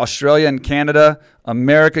 Europe, Australia, and Canada,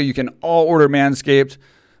 America, you can all order Manscaped.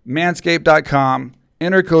 Manscaped.com,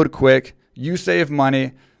 enter code QUICK, you save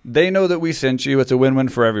money. They know that we sent you. It's a win-win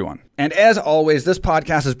for everyone. And as always, this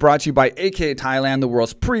podcast is brought to you by AK Thailand, the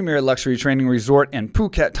world's premier luxury training resort in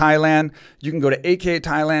Phuket, Thailand. You can go to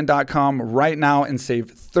akthailand.com right now and save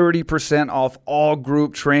 30% off all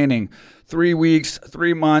group training. 3 weeks,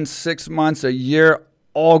 3 months, 6 months, a year,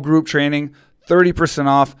 all group training, 30%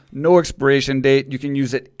 off, no expiration date. You can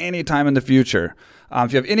use it anytime in the future.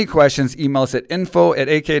 If you have any questions, email us at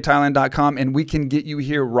info@akthailand.com and we can get you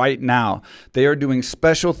here right now. They are doing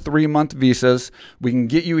special 3-month visas. We can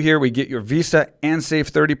get you here, we get your visa and save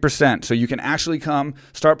 30%. So you can actually come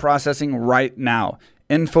start processing right now.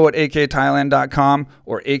 info@akthailand.com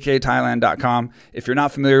or akthailand.com. If you're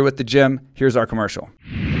not familiar with the gym, here's our commercial.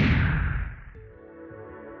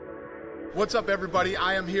 What's up, everybody?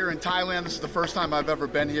 I am here in Thailand. This is the first time I've ever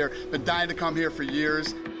been here. Been dying to come here for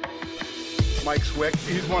years. Mike Swick,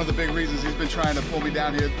 he's one of the big reasons he's been trying to pull me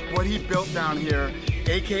down here. What he built down here,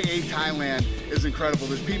 AKA Thailand, is incredible.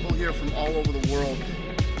 There's people here from all over the world.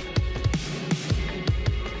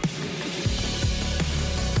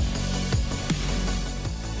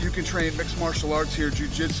 You can train mixed martial arts here,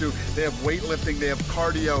 jiu-jitsu. They have weightlifting, they have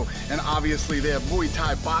cardio, and obviously they have Muay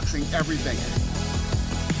Thai, boxing, everything.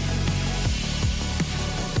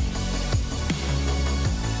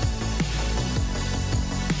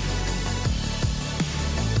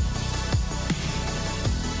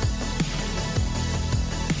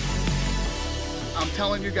 I'm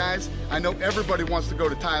telling you guys, I know everybody wants to go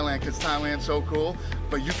to Thailand because Thailand's so cool,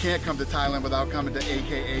 but you can't come to Thailand without coming to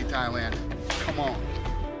AKA Thailand. Come on.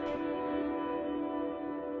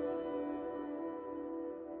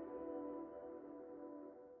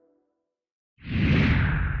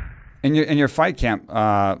 In your fight camp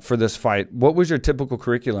for this fight, what was your typical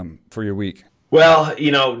curriculum for your week? Well,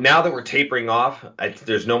 now that we're tapering off,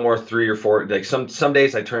 there's no more 3 or 4. Like some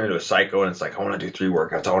days I turn into a psycho and it's like, I want to do 3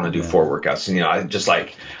 workouts. I want to do 4 workouts. And,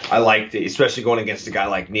 I like especially going against a guy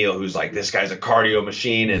like Neil, who's like, this guy's a cardio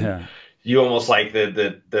machine. And you almost like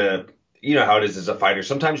you know how it is as a fighter.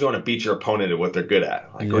 Sometimes you want to beat your opponent at what they're good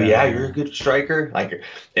at. Like, oh yeah, you're a good striker. Like,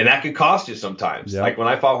 and that could cost you sometimes. Like when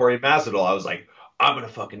I fought Jorge Masvidal, I was like, I'm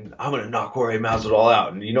gonna knock Jorge Masvidal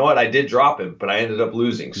out. And you know what? I did drop him, but I ended up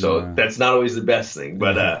losing. So that's not always the best thing.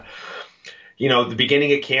 But you know, the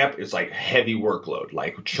beginning of camp is like heavy workload.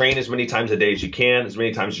 Like train as many times a day as you can, as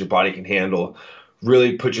many times as your body can handle.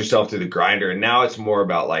 Really put yourself through the grinder. And now it's more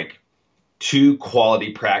about like 2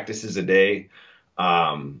 quality practices a day.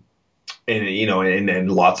 And, you know,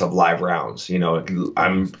 and lots of live rounds. You know,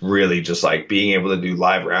 I'm really just like being able to do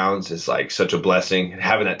live rounds is like such a blessing.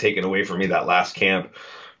 Having that taken away from me that last camp,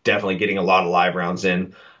 definitely getting a lot of live rounds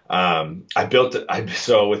in.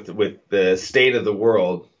 So with the state of the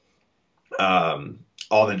world,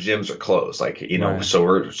 all the gyms are closed. Like, you know,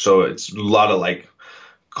 so it's a lot of like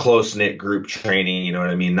close knit group training, you know what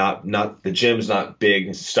I mean? Not the gym's not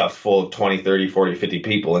big stuff full of 20, 30, 40, 50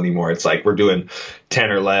 people anymore. It's like we're doing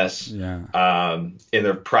 10 or less in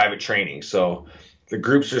their private training. So the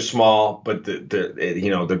groups are small, but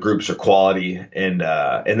the groups are quality. And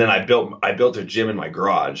then I built a gym in my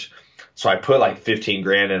garage. So I put like 15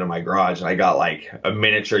 grand into my garage, and I got like a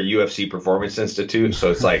miniature UFC Performance Institute.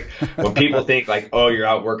 So it's like when people think like, oh, you're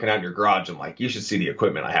out working out in your garage, I'm like, you should see the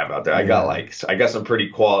equipment I have out there. I got some pretty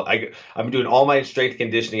quality. I'm doing all my strength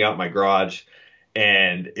conditioning out in my garage,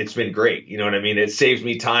 and it's been great. You know what I mean? It saves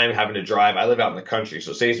me time having to drive. I live out in the country,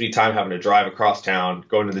 so it saves me time having to drive across town,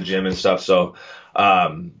 going to the gym and stuff. So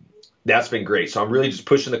that's been great. So I'm really just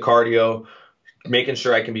pushing the cardio, making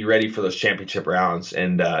sure I can be ready for those championship rounds,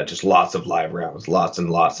 and just lots of live rounds, lots and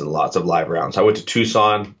lots of live rounds. I went to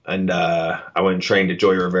Tucson, and I went and trained at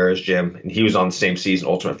Joey Rivera's gym, and he was on the same season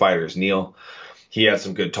Ultimate Fighter as Neil. He had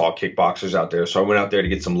some good tall kickboxers out there, so I went out there to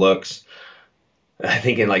get some looks. I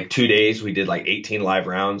think in like 2 days we did like 18 live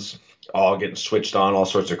rounds, all getting switched on, all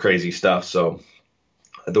sorts of crazy stuff. So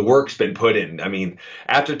the work's been put in. I mean,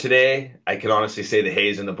 after today, I can honestly say the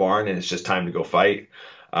hay's in the barn, and it's just time to go fight.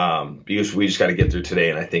 Because we just got to get through today,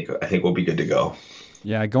 and I think we'll be good to go.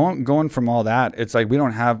 Yeah, going from all that, it's like we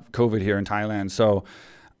don't have COVID here in Thailand, so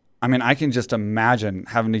I mean, I can just imagine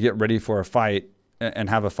having to get ready for a fight and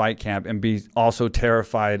have a fight camp and be also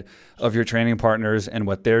terrified of your training partners and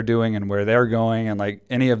what they're doing and where they're going, and like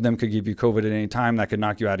any of them could give you COVID at any time that could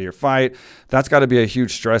knock you out of your fight. That's got to be a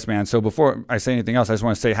huge stress, man. So before I say anything else, I just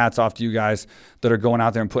want to say hats off to you guys that are going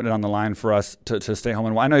out there and putting it on the line for us to stay home.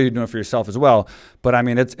 And I know you're doing it for yourself as well, but I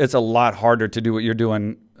mean, it's a lot harder to do what you're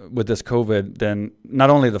doing with this COVID than not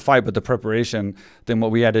only the fight, but the preparation than what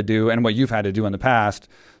we had to do and what you've had to do in the past.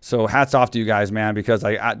 So hats off to you guys, man, because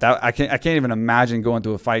I can't even imagine going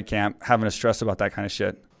to a fight camp having to stress about that kind of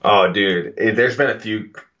shit. Oh, dude, there's been a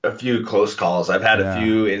few close calls. I've had a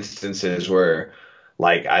few instances where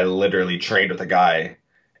like I literally trained with a guy,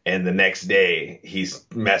 and the next day he's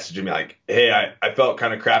messaging me like, hey, I felt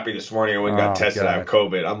kind of crappy this morning. I went and got tested. I have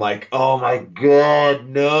COVID. I'm like, oh my God,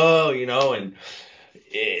 no, you know, and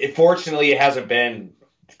fortunately, it hasn't been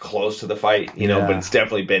close to the fight, you know, but it's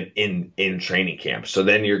definitely been in training camp. So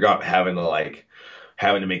then you're having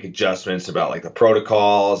to make adjustments about like the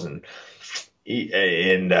protocols and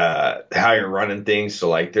how you're running things. So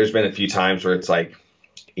like, there's been a few times where it's like,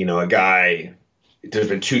 you know, there's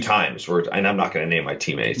been 2 times where, and I'm not going to name my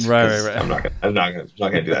teammates. Right. I'm not going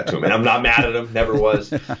to do that to them. And I'm not mad at them. Never was.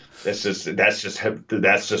 That's just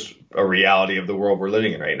a reality of the world we're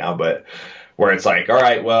living in right now. But where it's like, all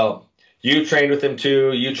right, well, you trained with him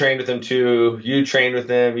too. You trained with him too. You trained with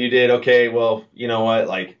him. You did. Okay. Well, you know what?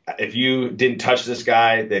 Like, if you didn't touch this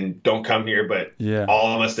guy, then don't come here. But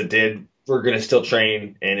all of us that did, we're going to still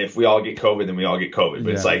train. And if we all get COVID, then we all get COVID.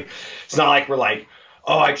 But it's like, it's not like we're like,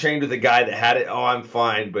 oh, I trained with a guy that had it. Oh, I'm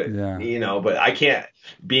fine. But, you know, but I can't,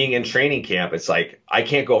 being in training camp, it's like, I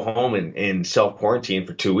can't go home and self-quarantine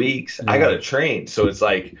for 2 weeks. I got to train. So it's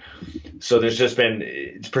like, so there's just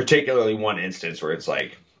been particularly one instance where it's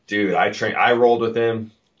like, dude, I rolled with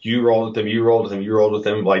him. You rolled with him. You rolled with him. You rolled with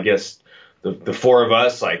him. Well, I guess the 4 of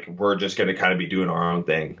us, like, we're just going to kind of be doing our own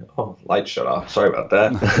thing. Oh, light shut off. Sorry about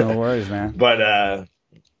that. No worries, man.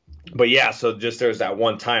 But yeah, so just there's that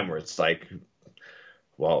one time where it's like,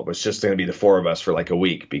 well, it's just going to be the 4 of us for like a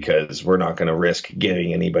week because we're not going to risk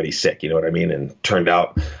getting anybody sick. You know what I mean? And turned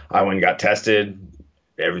out I went and got tested.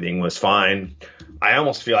 Everything was fine. I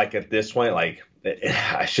almost feel like at this point, like,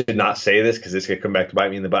 I should not say this because this could come back to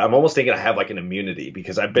bite me in the butt. I'm almost thinking I have like an immunity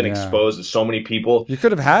because I've been exposed to so many people. You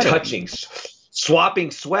could have had touching,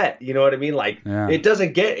 swapping sweat. You know what I mean? Like, it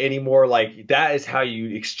doesn't get any more like that is how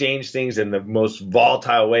you exchange things in the most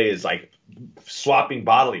volatile way is like swapping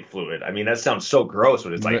bodily fluid. I mean, that sounds so gross,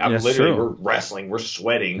 but it's like we're wrestling, we're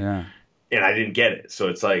sweating, and I didn't get it. So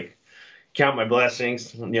it's like, count my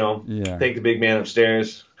blessings, Yeah. thank the big man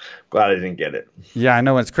upstairs. Glad I didn't get it. Yeah, I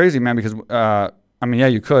know. It's crazy, man, because, I mean, yeah,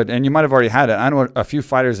 you could. And you might have already had it. I know a few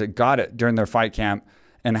fighters that got it during their fight camp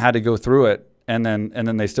and had to go through it. And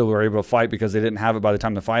then they still were able to fight because they didn't have it by the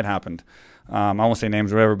time the fight happened. I won't say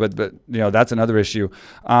names or whatever, but that's another issue.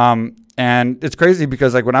 And it's crazy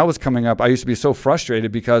because like when I was coming up, I used to be so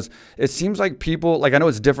frustrated because it seems like people, like I know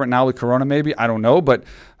it's different now with Corona maybe, I don't know, but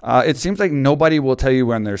it seems like nobody will tell you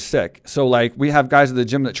when they're sick. So like we have guys at the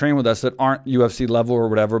gym that train with us that aren't UFC level or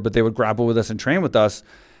whatever, but they would grapple with us and train with us.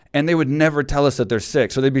 And they would never tell us that they're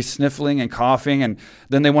sick. So they'd be sniffling and coughing, and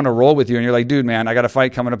then they want to roll with you. And you're like, dude, man, I got a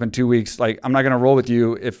fight coming up in 2 weeks. Like, I'm not going to roll with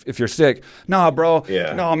you if you're sick. No, bro.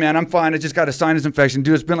 Yeah. No, man, I'm fine. I just got a sinus infection.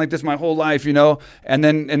 Dude, it's been like this my whole life, And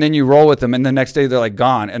then you roll with them, and the next day they're like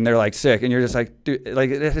gone, and they're like sick. And you're just like, dude, like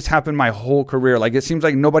it has happened my whole career. Like it seems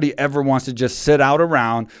like nobody ever wants to just sit out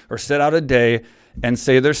around or sit out a day and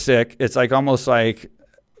say they're sick. It's like almost like,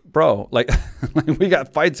 bro, like we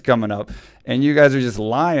got fights coming up and you guys are just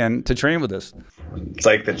lying to train with us. It's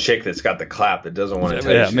like the chick that's got the clap that doesn't want to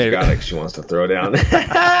tell you she's got it, she wants to throw down.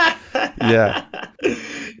 Yeah.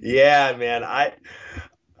 Yeah, man. I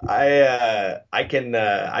can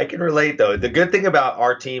relate though. The good thing about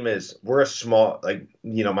our team is we're a small, like,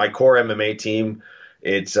 my core MMA team,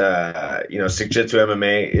 it's Sikjitsu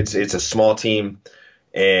MMA. It's a small team.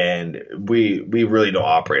 And we really don't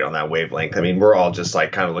operate on that wavelength. I mean, we're all just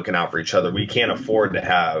like kind of looking out for each other. We can't afford to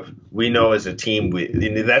have, we know as a team,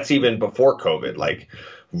 and that's even before COVID, like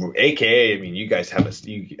AKA, I mean, you guys have a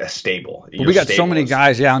stable. Well, we got so many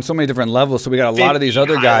guys, on so many different levels. So we got a lot of these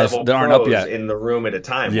other guys that aren't up yet in the room at a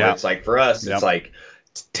time. Yeah. Where it's like for us, it's like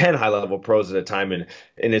 10 high level pros at a time. And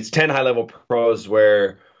it's 10 high level pros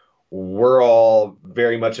where we're all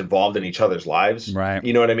very much involved in each other's lives. Right.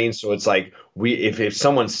 You know what I mean? So it's like if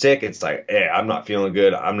someone's sick, it's like, hey, I'm not feeling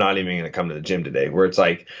good. I'm not even going to come to the gym today. Where it's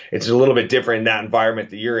like, it's a little bit different in that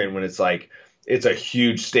environment that you're in when it's like, it's a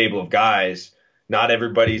huge stable of guys. Not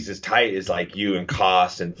everybody's as tight as like you and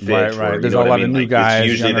Koss and Fitch. Right. Where, There's a lot of new guys. It's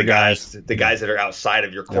usually the guys that are outside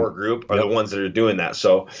of your core group are the ones that are doing that.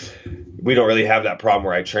 So we don't really have that problem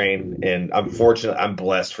where I train, and I'm fortunate. I'm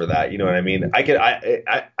blessed for that. You know what I mean?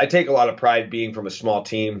 I take a lot of pride being from a small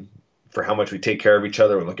team for how much we take care of each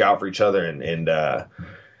other and look out for each other, and in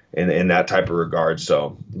that type of regard.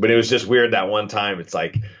 So, but it was just weird that one time. It's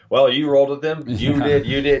like, well, you rolled with them. You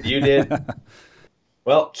did.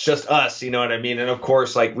 Well, it's just us, you know what I mean? And of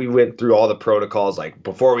course, like we went through all the protocols. Like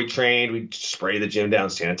before we trained, we'd spray the gym down,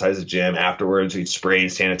 sanitize the gym. Afterwards, we'd spray and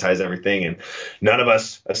sanitize everything. And none of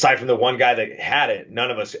us, aside from the one guy that had it, none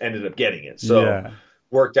of us ended up getting it. So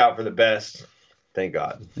worked out for the best. Thank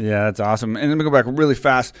God. Yeah, that's awesome. And let me go back really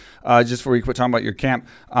fast, just before we quit talking about your camp.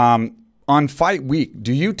 On fight week,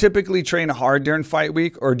 do you typically train hard during fight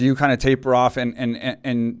week, or do you kind of taper off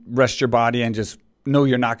and rest your body and just know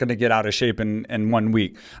you're not going to get out of shape in 1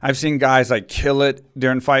 week? I've seen guys like kill it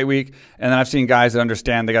during fight week, and then I've seen guys that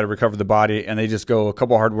understand they got to recover the body, and they just go a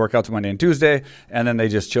couple hard workouts Monday and Tuesday, and then they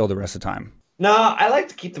just chill the rest of the time. No, I like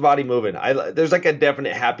to keep the body moving. There's like a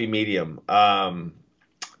definite happy medium. I'm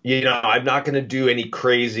not going to do any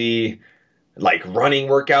crazy like running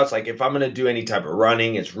workouts. Like if I'm going to do any type of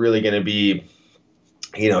running, it's really going to be,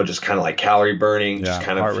 just kind of like calorie burning, just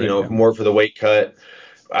kind of, more for the weight cut.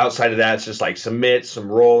 Outside of that, it's just like some mitts, some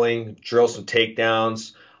rolling, drill some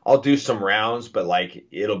takedowns. I'll do some rounds, but like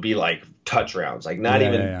it'll be like touch rounds, like not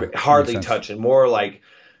hardly touching, more like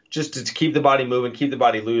just to keep the body moving, keep the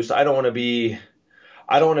body loose. I don't want to be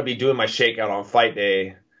doing my shakeout on fight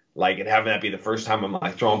day, like and having that be the first time I'm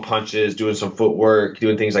like throwing punches, doing some footwork,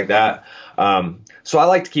 doing things like that. So I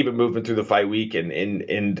like to keep it moving through the fight week, and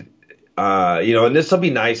this will be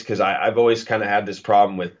nice because I've always kind of had this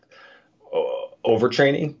problem with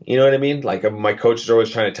overtraining, you know what I mean? Like my coaches are always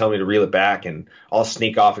trying to tell me to reel it back, and I'll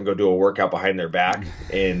sneak off and go do a workout behind their back,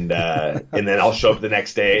 and then I'll show up the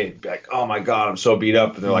next day, be like, oh my God, I'm so beat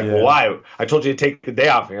up, and they're like, well, why? I told you to take the day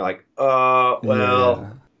off, and you're like,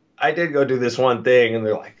 I did go do this one thing, and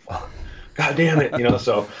they're like, God damn it,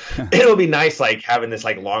 So it'll be nice, like having this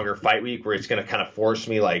like longer fight week where it's going to kind of force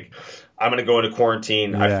me, like I'm going to go into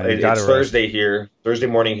quarantine. It's Thursday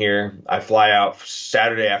morning here. I fly out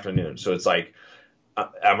Saturday afternoon, so it's like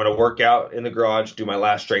I'm going to work out in the garage, do my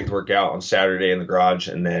last strength workout on Saturday in the garage,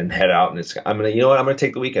 and then head out. And I'm going to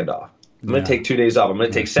take the weekend off. I'm going to take 2 days off. I'm going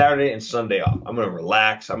to take Saturday and Sunday off. I'm going to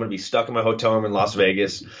relax. I'm going to be stuck in my hotel room in Las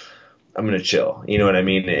Vegas. I'm going to chill. You know what I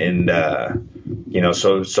mean? And,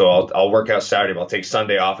 so I'll work out Saturday, but I'll take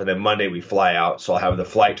Sunday off. And then Monday we fly out. So I'll have the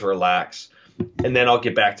flight to relax. And then I'll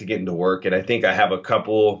get back to getting to work. And I think I have a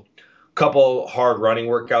couple couple hard running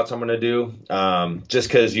workouts I'm going to do, just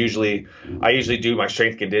because I usually do my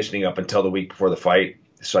strength conditioning up until the week before the fight.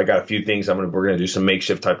 So I got a few things we're going to do some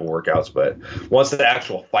makeshift type of workouts. But once the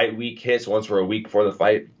actual fight week hits, once we're a week before the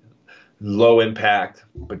fight, low impact,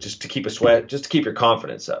 but just to keep a sweat, just to keep your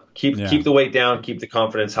confidence up, keep the weight down, keep the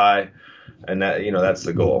confidence high. And that, that's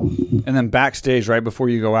the goal. And then backstage, right before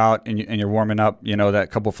you go out and you're warming up, that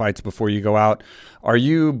couple fights before you go out, are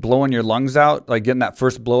you blowing your lungs out, like getting that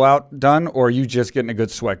first blowout done, or are you just getting a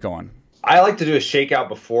good sweat going? I like to do a shakeout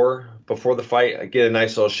before the fight. I get a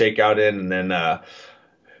nice little shakeout in, and then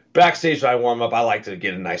backstage when I warm up, I like to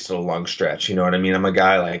get a nice little lung stretch. You know what I mean? I'm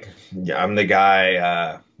the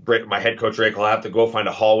guy. My head coach Rick will have to go find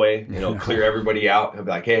a hallway, clear everybody out. He'll be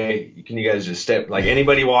like, "Hey, can you guys just step?" Like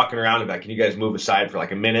anybody walking around, he'll be like, "Can you guys move aside for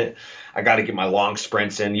like a minute?" I got to get my long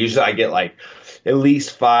sprints in. Usually, I get like at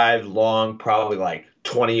least 5 long, probably like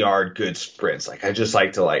 20-yard good sprints. Like I just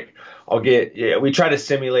like to we try to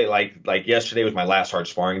simulate like yesterday was my last hard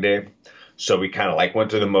sparring day, so we kind of like went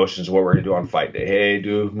through the motions of what we're gonna do on fight day. Hey,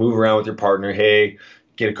 move around with your partner. Hey,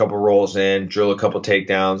 get a couple rolls in, drill a couple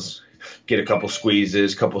takedowns. Get a couple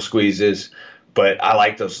squeezes, but I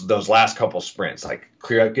like those last couple sprints, like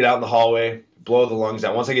clear up, get out in the hallway, blow the lungs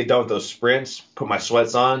out. Once I get done with those sprints, put my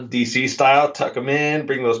sweats on, DC style, tuck them in,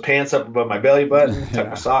 bring those pants up above my belly button, tuck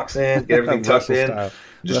my socks in, get everything tucked in,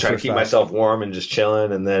 just try to keep myself warm and just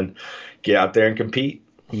chilling, and then get out there and compete.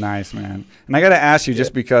 Nice, man. And I got to ask you,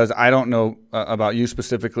 just because I don't know about you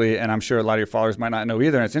specifically, and I'm sure a lot of your followers might not know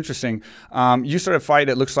either, and it's interesting. You started fight,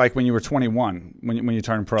 it looks like, when you were 21, when you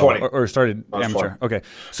turned pro, or started amateur. 20. Okay.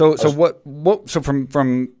 So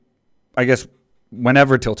from I guess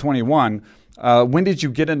whenever till 21, when did you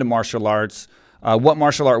get into martial arts? What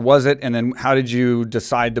martial art was it, and then how did you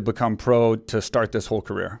decide to become pro to start this whole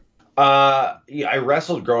career? I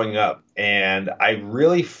wrestled growing up, and I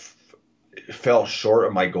really fell short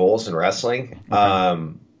of my goals in wrestling.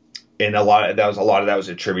 Okay. And a lot of that was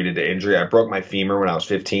attributed to injury. I broke my femur when I was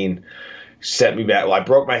 15, set me back. Well, I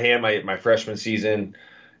broke my hand my freshman season,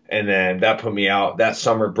 and then that put me out. That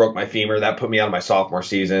summer, broke my femur. That put me out of my sophomore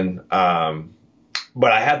season.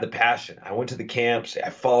 But I had the passion. I went to the camps. I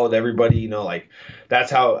followed everybody.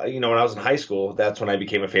 That's how, when I was in high school, that's when I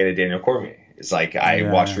became a fan of Daniel Cormier. It's like I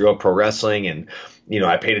watched real pro wrestling, and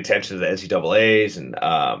I paid attention to the NCAAs, and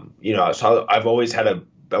so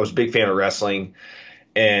I was a big fan of wrestling,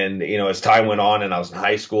 and as time went on and I was in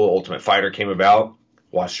high school, Ultimate Fighter came about.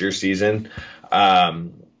 Watched your season,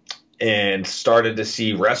 and started to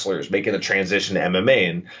see wrestlers making the transition to MMA.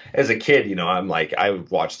 And as a kid, I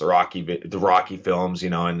would watch the Rocky films,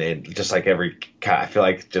 and just like I feel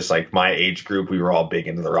like just like my age group, we were all big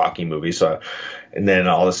into the Rocky movies. So. And then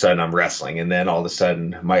all of a sudden I'm wrestling, and then all of a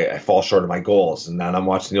sudden I fall short of my goals, and then I'm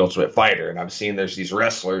watching the Ultimate Fighter, and I'm seeing there's these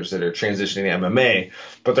wrestlers that are transitioning to MMA,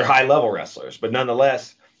 but they're high level wrestlers. But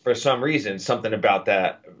nonetheless, for some reason, something about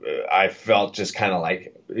that I felt just kind of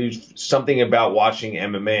like something about watching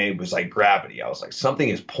MMA was like gravity. I was like, something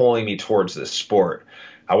is pulling me towards this sport.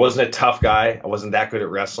 I wasn't a tough guy. I wasn't that good at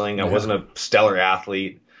wrestling. I wasn't a stellar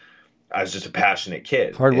athlete. I was just a passionate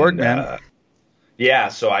kid. Hard work, man. Yeah,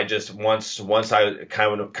 so I just once I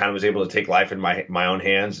kind of was able to take life in my own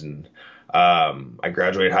hands, and I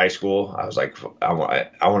graduated high school. I was like, I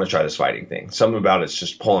want to try this fighting thing. Something about it's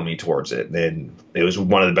just pulling me towards it. And it was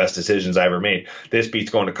one of the best decisions I ever made. This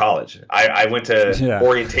beats going to college. I went to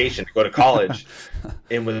orientation to go to college,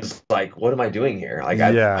 and was like, what am I doing here? Like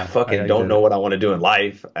I fucking don't know what I want to do in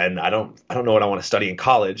life, and I don't know what I want to study in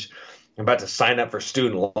college. I'm about to sign up for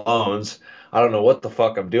student loans. I don't know what the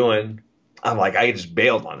fuck I'm doing. I'm like, I just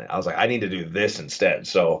bailed on it. I was like, I need to do this instead.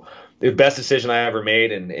 So the best decision I ever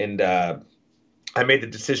made. And I made the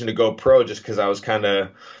decision to go pro just because I was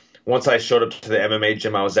once I showed up to the MMA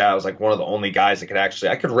gym I was at, I was like one of the only guys that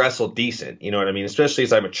I could wrestle decent. You know what I mean? Especially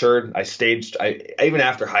as I matured, even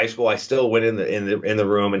after high school, I still went in the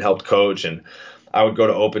room and helped coach, and I would go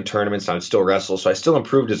to open tournaments and I would still wrestle. So I still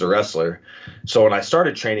improved as a wrestler. So when I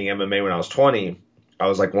started training MMA when I was 20, I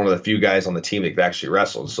was like one of the few guys on the team that could actually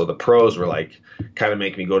wrestle. So the pros were like kind of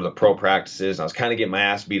making me go to the pro practices. And I was kind of getting my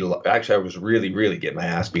ass beat a lot. Actually, I was really, really getting my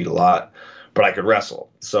ass beat a lot, but I could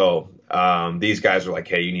wrestle. So these guys were like,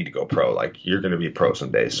 hey, you need to go pro. Like, you're going to be a pro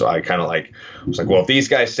someday. So I kind of was like, well, if these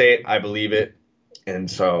guys say it, I believe it. And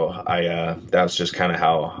so that's just kind of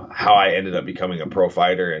how I ended up becoming a pro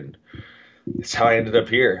fighter. And it's how I ended up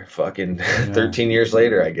here 13 years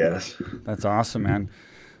later, I guess. That's awesome, man.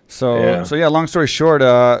 So long story short,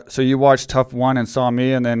 so you watched Tough One and saw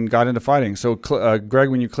me, and then got into fighting. So, Greg,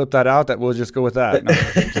 when you clip that out, we'll just go with that. No,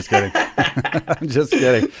 just kidding. I'm just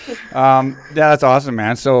kidding. That's awesome,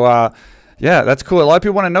 man. So, Yeah, that's cool. A lot of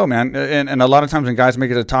people want to know, man. And a lot of times when guys make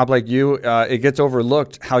it to the top like you, it gets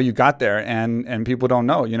overlooked how you got there, and people don't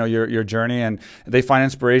know, your journey, and they find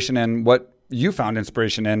inspiration in what you found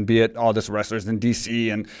inspiration in, be it all this wrestlers in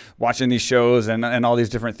DC and watching these shows and all these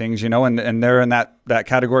different things, and they're in that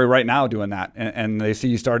category right now doing that. And they see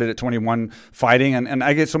you started at 21 fighting. And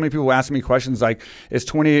I get so many people asking me questions like, is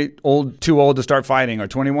 28 too old to start fighting, or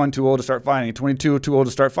 21 too old to start fighting, 22 too old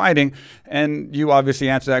to start fighting? And you obviously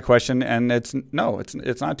answer that question, and it's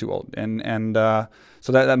not too old. And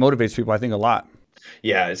so that motivates people, I think, a lot.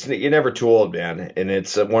 Yeah, you're never too old, man. And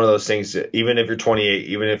it's one of those things that even if you're 28,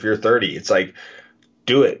 even if you're 30, it's like,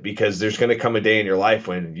 do it, because there's going to come a day in your life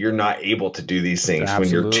when you're not able to do these things.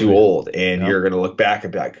 Absolutely. When you're too old, and you're going to look back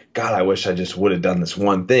and be like, God, I wish I just would have done this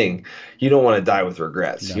one thing. You don't want to die with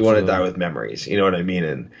regrets. Absolutely. You want to die with memories. You know what I mean?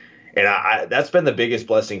 And I that's been the biggest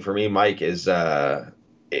blessing for me, Mike, is, the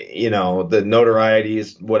notoriety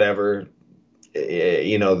is whatever.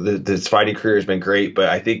 This fighting career has been great, but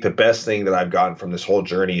I think the best thing that I've gotten from this whole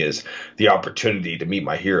journey is the opportunity to meet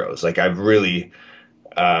my heroes. Like, I've really,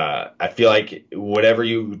 I feel like whatever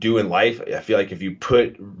you do in life, I feel like if you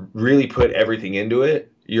really put everything into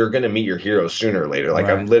it, you're going to meet your heroes sooner or later. Like,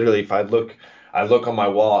 right. I'm literally, if I look on my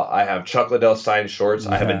wall, I have Chuck Liddell signed shorts.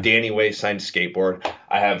 Yeah. I have a Danny Way signed skateboard.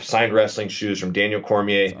 I have signed wrestling shoes from Daniel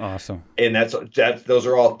Cormier. That's awesome. And those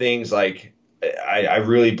are all things like, I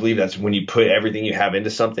really believe that's when you put everything you have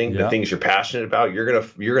into something, the things you're passionate about,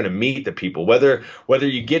 you're gonna meet the people. Whether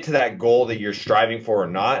you get to that goal that you're striving for or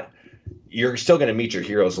not, you're still gonna meet your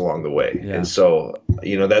heroes along the way. Yeah. And so,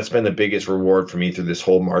 that's been the biggest reward for me through this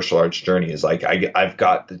whole martial arts journey, is like I've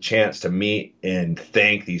got the chance to meet and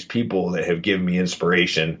thank these people that have given me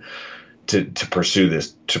inspiration to pursue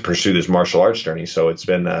this martial arts journey. So it's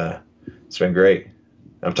been great.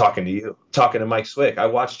 I'm talking to you, talking to Mike Swick. I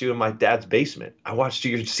watched you in my dad's basement. I watched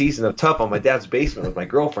your season of Tough on my dad's basement with my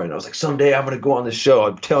girlfriend. I was like, someday I'm going to go on this show.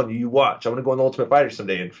 I'm telling you, watch. I'm going to go on The Ultimate Fighter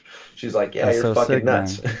someday. And she's like, yeah, you're so fucking sick,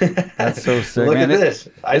 nuts. That's so sick, Look man. At this.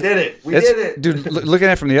 I did it. We did it. Dude, looking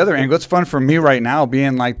at it from the other angle, it's fun for me right now,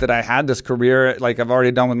 being like that I had this career, like I've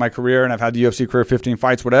already done with my career, and I've had the UFC career, 15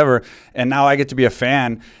 fights, whatever. And now I get to be a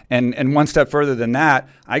fan. And one step further than that,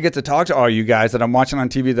 I get to talk to all you guys that I'm watching on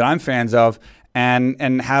TV that I'm fans of,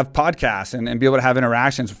 and have podcasts and be able to have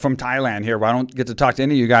interactions from Thailand here, where I don't get to talk to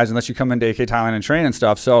any of you guys unless you come into AK Thailand and train and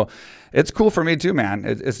stuff. So it's cool for me too, man.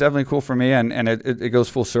 It's definitely cool for me, and it goes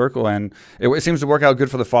full circle, and it seems to work out good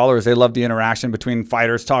for the followers. They love the interaction between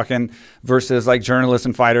fighters talking versus like journalists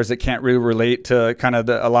and fighters that can't really relate to kind of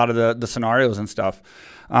a lot of the scenarios and stuff.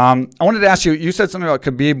 I wanted to ask you, you said something about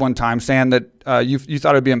Khabib one time, saying that you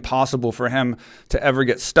thought it would be impossible for him to ever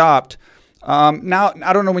get stopped. Now,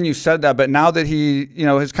 I don't know when you said that, but now that he,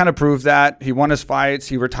 has kind of proved that he won his fights,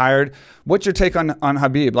 he retired. What's your take on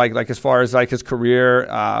Khabib? Like as far as like his career,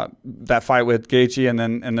 that fight with Gaethje, and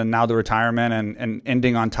then now the retirement and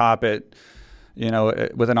ending on top with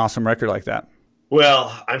an awesome record like that.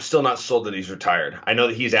 Well, I'm still not sold that he's retired. I know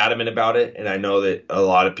that he's adamant about it, and I know that a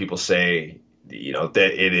lot of people say, that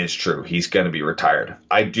it is true. He's going to be retired.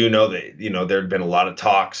 I do know that, there had been a lot of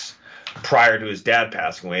talks prior to his dad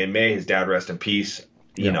passing away. And may his dad rest in peace.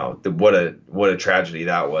 What a tragedy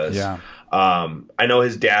that was. Yeah. I know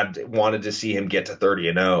his dad wanted to see him get to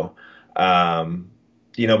 30-0.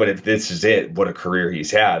 But if this is it, what a career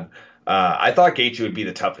he's had. I thought Gaethje would be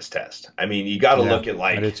the toughest test. I mean, you got to look at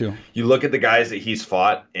you look at the guys that he's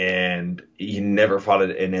fought, and he never fought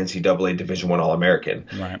an NCAA Division I All-American.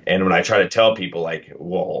 Right. And when I try to tell people, like,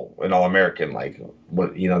 well, an All-American, like,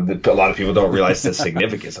 what, a lot of people don't realize the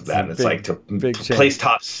significance of that. And it's like to place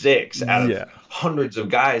top 6 out of hundreds of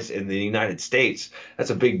guys in the United States. That's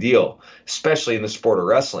a big deal, especially in the sport of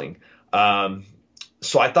wrestling.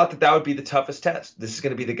 So I thought that would be the toughest test. This is going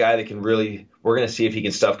to be the guy that can really. We're going to see if he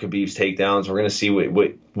can stuff Khabib's takedowns. We're going to see what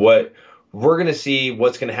we're going to see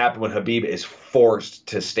what's going to happen when Khabib is forced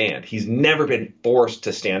to stand. He's never been forced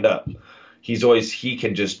to stand up. He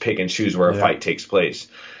can just pick and choose where a fight takes place.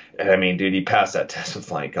 And I mean, dude, he passed that test with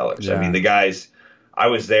flying colors. Yeah. I mean, the guys. I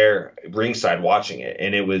was there ringside watching it,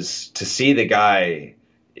 and it was to see the guy.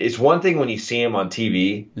 It's one thing when you see him on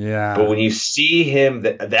TV, but when you see him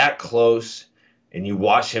that close. And you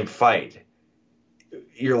watch him fight,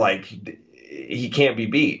 you're like, he can't be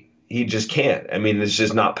beat. He just can't. I mean, it's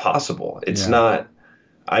just not possible. It's not.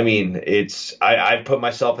 I mean, I've put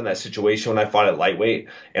myself in that situation when I fought at lightweight,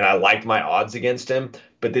 and I liked my odds against him.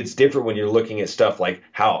 But it's different when you're looking at stuff like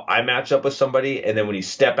how I match up with somebody, and then when you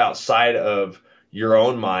step outside of your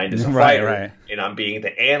own mind as a fighter, and I'm being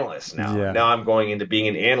the analyst now. Yeah. Now I'm going into being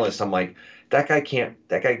an analyst. I'm like, that guy can't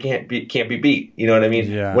be beat. You know what I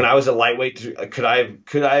mean? Yeah. When I was a lightweight, could I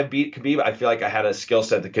have beat Khabib? I feel like I had a skill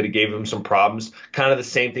set that could have gave him some problems. Kind of the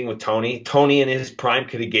same thing with Tony. Tony in his prime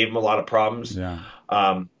could have gave him a lot of problems. Yeah.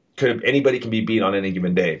 Anybody can be beat on any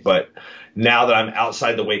given day, but now that I'm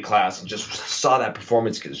outside the weight class and just saw that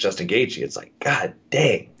performance against Justin Gaethje, it's like, God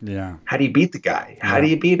dang. Yeah. How do you beat the guy? How do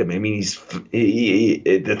you beat him? I mean,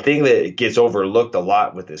 the thing that gets overlooked a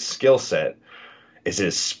lot with his skill set is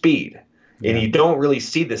his speed. And you don't really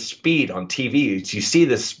see the speed on TV. You see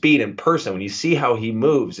the speed in person. When you see how he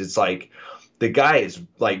moves, it's like the guy is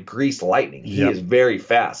like greased lightning. He is very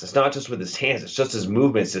fast. It's not just with his hands. It's just his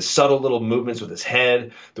movements, his subtle little movements with his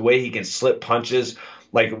head, the way he can slip punches.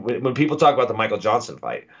 Like when people talk about the Michael Johnson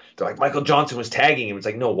fight, they're like, Michael Johnson was tagging him. It's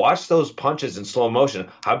like, no, watch those punches in slow motion.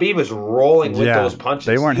 Khabib is rolling with those punches.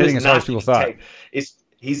 They weren't hitting as hard as people thought.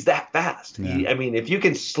 He's that fast. Yeah. I mean, if you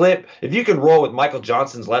can roll with Michael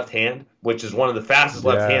Johnson's left hand, which is one of the fastest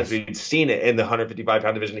left hands we've seen it in the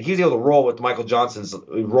 155-pound division, he's able to roll with Michael Johnson's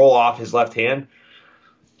roll off his left hand.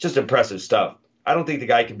 Just impressive stuff. I don't think the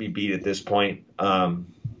guy can be beat at this point.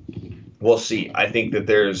 We'll see. I think that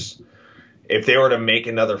if they were to make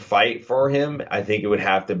another fight for him, I think it'd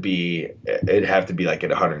have to be like at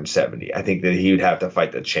 170. I think that he would have to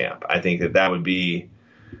fight the champ. I think that would be.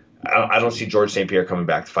 I don't see George St. Pierre coming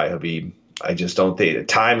back to fight Khabib. I just don't think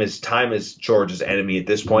time is George's enemy at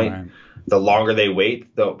this point. Right. The longer they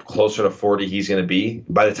wait, the closer to 40 he's going to be.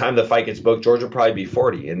 By the time the fight gets booked, George will probably be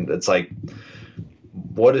 40, and it's like,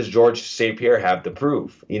 what does George St. Pierre have to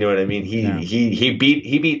prove? You know what I mean? He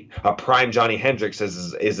beat a prime Johnny Hendricks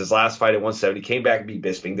as his last fight at 170. Came back and beat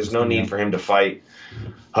Bisping. There's no need for him to fight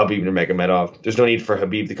Khabib Nurmagomedov. There's no need for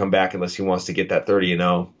Khabib to come back unless he wants to get that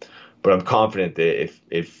 30-0. But I'm confident that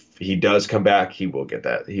if he does come back, he will get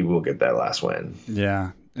that. He will get that last win.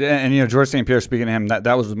 Yeah. And George St. Pierre, speaking to him,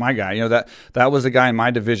 that was my guy. That was the guy in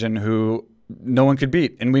my division who no one could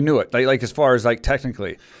beat, and we knew it. Like as far as like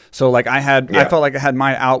technically. So like I felt like I had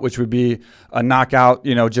my out, which would be a knockout.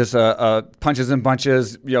 Just a punches and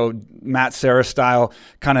bunches. Matt Serra style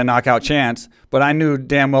kind of knockout chance. But I knew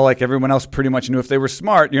damn well, like everyone else pretty much knew, if they were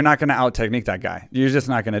smart, you're not going to out technique that guy. You're just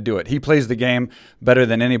not going to do it. He plays the game better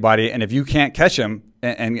than anybody, and if you can't catch him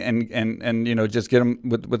and just get him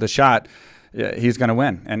with a shot, he's going to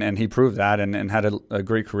win. And he proved that and had a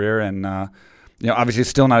great career. And obviously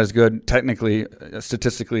still not as good technically,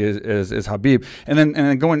 statistically as Khabib. And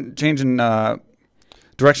then changing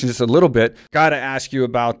direction just a little bit. Got to ask you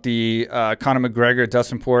about the Conor McGregor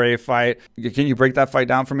Dustin Poirier fight. Can you break that fight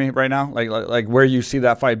down for me right now? Like where you see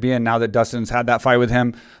that fight being now that Dustin's had that fight with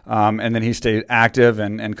him, and then he stayed active,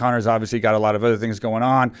 and Conor's obviously got a lot of other things going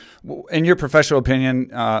on. In your professional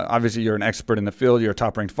opinion, obviously you're an expert in the field. You're a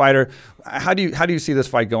top-ranked fighter. How do you see this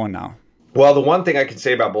fight going now? Well, the one thing I can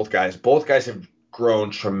say about both guys have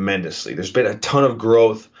grown tremendously. There's been a ton of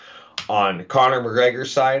growth on Conor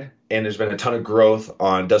McGregor's side, and there's been a ton of growth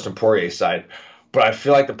on Dustin Poirier's side. But I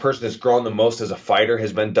feel like the person that's grown the most as a fighter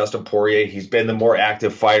has been Dustin Poirier. He's been the more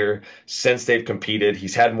active fighter since they've competed.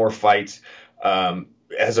 He's had more fights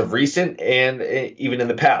as of recent and even in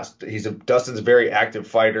the past. Dustin's a very active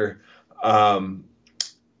fighter.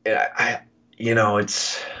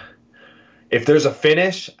 If there's a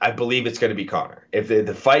finish, I believe it's going to be Conor. If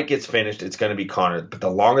the fight gets finished, it's going to be Conor. But the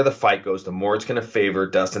longer the fight goes, the more it's going to favor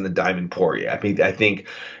Dustin the Diamond Poirier. I think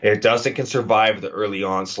if Dustin can survive the early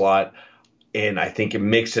onslaught, and I think it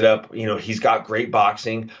mix it up. He's got great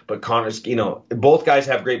boxing, but Conor's, both guys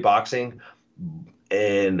have great boxing,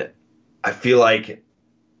 and I feel like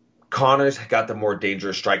Conor's got the more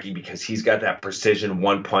dangerous striking because he's got that precision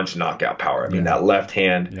one-punch knockout power. I mean, that left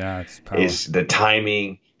hand is the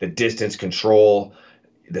timing, the distance control,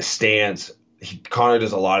 the stance. Conor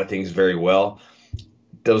does a lot of things very well.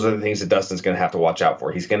 Those are the things that Dustin's going to have to watch out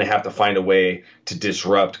for. He's going to have to find a way to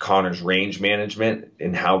disrupt Conor's range management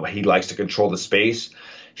and how he likes to control the space.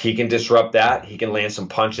 He can disrupt that. He can land some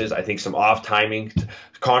punches. I think some off timing.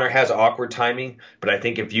 Conor has awkward timing, but I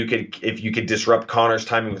think if you could disrupt Conor's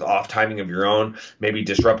timing with off timing of your own, maybe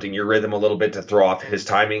disrupting your rhythm a little bit to throw off his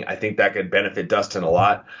timing, I think that could benefit Dustin a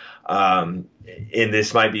lot. And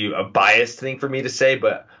this might be a biased thing for me to say,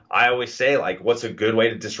 but I always say, like, what's a good way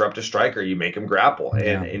to disrupt a striker? You make him grapple.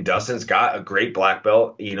 And Dustin's got a great black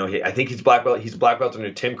belt. I think he's black belt. He's a black belt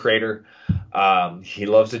under Tim Crater. He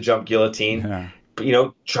loves to jump guillotine. Yeah.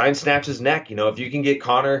 Try and snatch his neck. If you can get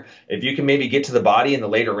Conor, if you can maybe get to the body in the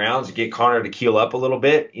later rounds, get Conor to keel up a little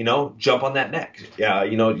bit, jump on that neck. Yeah,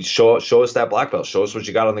 show us that black belt. Show us what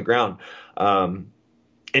you got on the ground.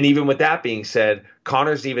 And even with that being said,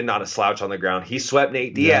 Conor's even not a slouch on the ground. He swept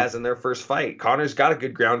Nate Diaz in their first fight. Conor's got a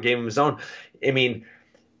good ground game of his own. I mean,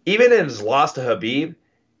 even in his loss to Khabib,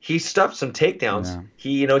 he stuffed some takedowns.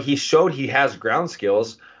 Yeah. He showed he has ground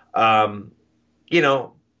skills. But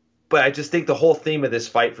I just think the whole theme of this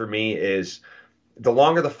fight for me is the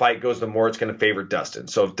longer the fight goes, the more it's going to favor Dustin.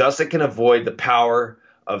 So if Dustin can avoid the power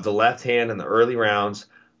of the left hand in the early rounds,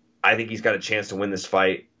 I think he's got a chance to win this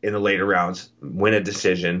fight in the later rounds, win a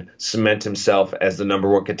decision, cement himself as the number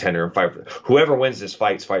one contender, and fight. Whoever wins this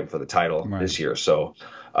fight is fighting for the title this year. So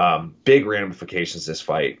big ramifications this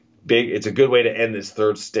fight. It's a good way to end this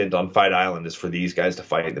third stint on Fight Island is for these guys to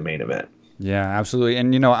fight in the main event. Yeah, absolutely.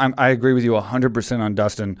 And, I agree with you 100% on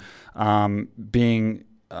Dustin being,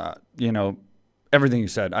 everything you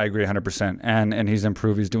said. I agree 100%. And he's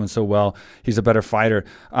improved. He's doing so well. He's a better fighter.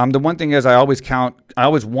 The one thing is I always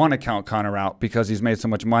want to count Conor out because he's made so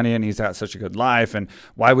much money and he's had such a good life. And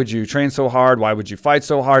why would you train so hard? Why would you fight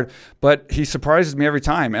so hard? But he surprises me every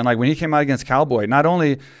time. And like when he came out against Cowboy, not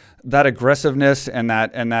only that aggressiveness and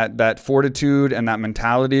that fortitude and that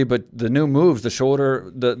mentality, but the new moves, the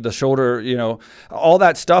shoulder, all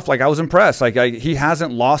that stuff. Like I was impressed. Like he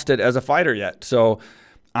hasn't lost it as a fighter yet. So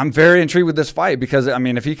I'm very intrigued with this fight because I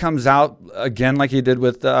mean, if he comes out again like he did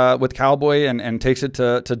with Cowboy and takes it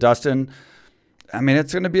to Dustin, I mean,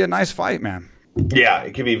 it's going to be a nice fight, man. Yeah,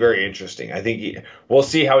 it can be very interesting. I think we'll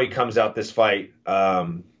see how he comes out this fight.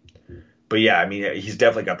 But yeah, I mean, he's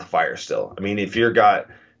definitely got the fire still. I mean, if you're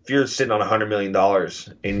sitting on $100 million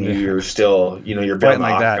and you're still, you're building the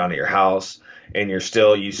octagon at your house and you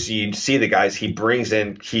see the guys he brings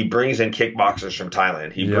in kickboxers from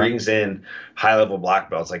Thailand. He brings in high level black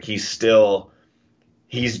belts. Like he's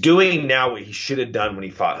doing now what he should have done when he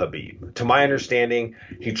fought Khabib. To my understanding,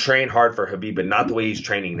 he trained hard for Khabib, but not the way he's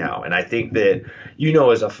training now. And I think that,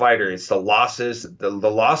 as a fighter, it's the losses. The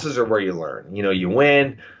losses are where you learn. You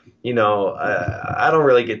win. I don't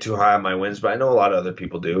really get too high on my wins, but I know a lot of other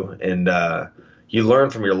people do. And you learn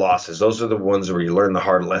from your losses. Those are the ones where you learn the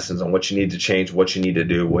hard lessons on what you need to change, what you need to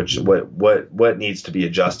do, what needs to be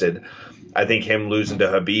adjusted. I think him losing to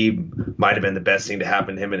Khabib might have been the best thing to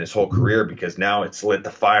happen to him in his whole career because now it's lit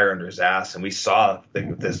the fire under his ass. And we saw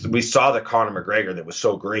the Conor McGregor that was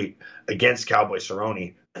so great against Cowboy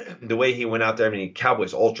Cerrone. The way he went out there, I mean,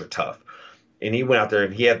 Cowboy's ultra tough. And he went out there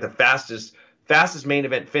and he had the fastest main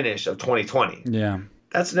event finish of 2020. Yeah.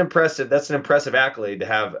 That's an impressive accolade to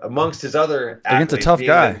have amongst his other accolades. Against a tough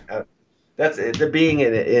guy. Being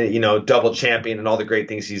in double champion and all the great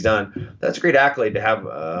things he's done. That's a great accolade to have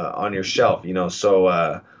on your shelf,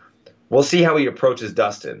 So we'll see how he approaches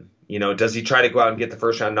Dustin. Does he try to go out and get the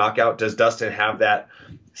first round knockout? Does Dustin have that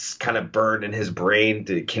kind of burn in his brain?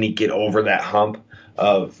 Can he get over that hump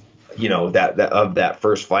of that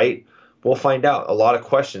first fight? We'll find out. A lot of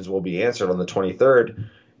questions will be answered on the 23rd,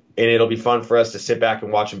 and it'll be fun for us to sit back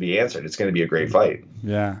and watch them be answered. It's going to be a great fight.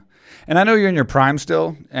 Yeah. And I know you're in your prime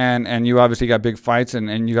still, and you obviously got big fights,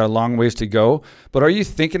 and you got a long ways to go. But are you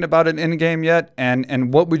thinking about an end game yet?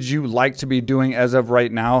 And what would you like to be doing as of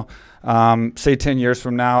right now, say 10 years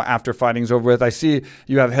from now after fighting's over with? I see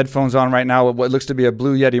you have headphones on right now with what looks to be a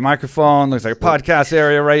Blue Yeti microphone. Looks like a podcast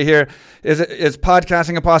area right here. Is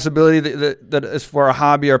podcasting a possibility that is for a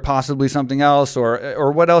hobby or possibly something else?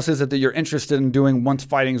 Or what else is it that you're interested in doing once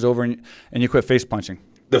fighting's over and you quit face punching?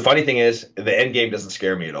 The funny thing is, the end game doesn't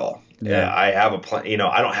scare me at all. Yeah. I have a plan.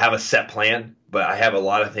 I don't have a set plan, but I have a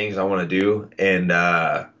lot of things I want to do, and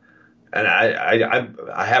I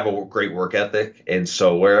have a great work ethic, and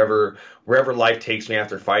so wherever life takes me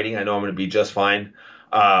after fighting, I know I'm going to be just fine.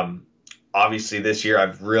 Obviously, this year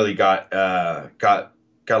I've really got a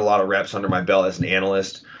lot of reps under my belt as an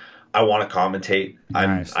analyst. I want to commentate.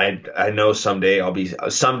 Nice. I know someday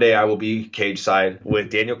I will be cage side with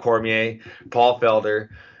Daniel Cormier, Paul Felder,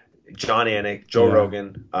 John Anik, Joe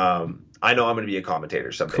Rogan. I know I'm going to be a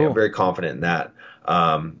commentator someday. Cool. I'm very confident in that.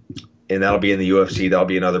 And that'll be in the UFC. That'll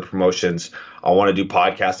be in other promotions. I want to do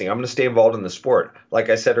podcasting. I'm going to stay involved in the sport. Like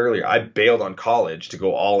I said earlier, I bailed on college to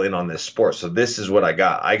go all in on this sport. So this is what I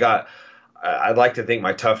got. I'd like to think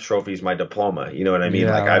my Tough Trophy is my diploma. You know what I mean?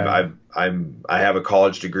 Yeah, I have a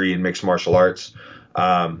college degree in mixed martial arts.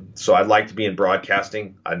 So I'd like to be in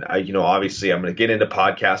broadcasting. Obviously I'm going to get into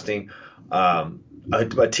podcasting. A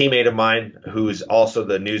teammate of mine who's also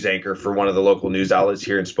the news anchor for one of the local news outlets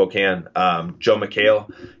here in Spokane, Joe McHale,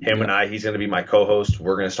 and he's going to be my co-host.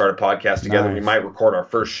 We're going to start a podcast together. Nice. We might record our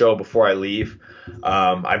first show before I leave.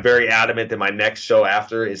 I'm very adamant that my next show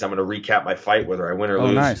after is I'm going to recap my fight, whether I win or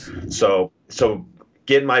lose. Nice. So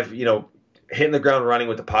getting my, hitting the ground running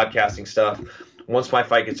with the podcasting stuff. Once my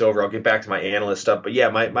fight gets over, I'll get back to my analyst stuff. But yeah,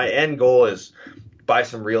 my end goal is buy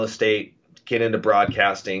some real estate, get into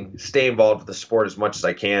broadcasting, stay involved with the sport as much as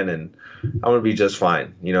I can, and I'm going to be just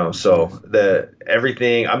fine, So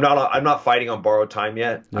everything, I'm not fighting on borrowed time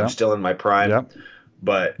yet. Yep. I'm still in my prime. Yep.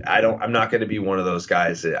 But I'm not going to be one of those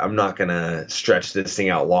guys that I'm not going to stretch this thing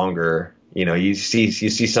out longer. You see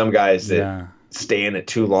some guys that stay in it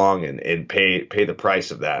too long and pay the price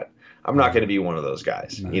of that. I'm not going to be one of those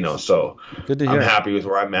guys, Nice. So good to hear. I'm happy with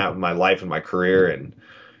where I'm at with my life and my career, and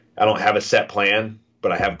I don't have a set plan,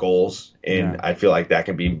 but I have goals, and I feel like that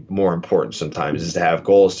can be more important sometimes, is to have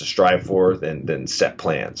goals to strive for than set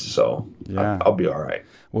plans. So I'll be all right.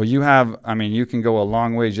 Well, you can go a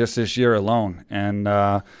long way just this year alone, and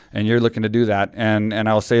you're looking to do that. And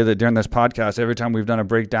I'll say that during this podcast, every time we've done a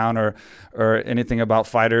breakdown or anything about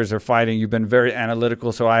fighters or fighting, you've been very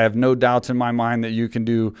analytical. So I have no doubts in my mind that you can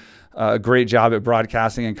do a great job at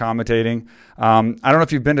broadcasting and commentating. I don't know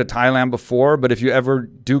if you've been to Thailand before, but if you ever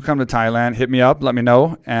do come to Thailand, hit me up, let me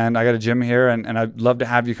know. And I got a gym here, and I'd love to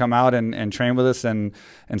have you come out and train with us and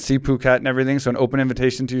see Phuket and everything. So an open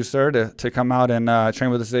invitation to you, sir, to come out and train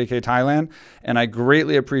with us at AK Thailand. And I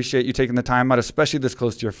greatly appreciate you taking the time out, especially this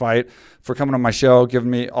close to your fight, for coming on my show, giving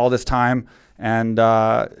me all this time and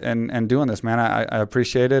doing this, man. I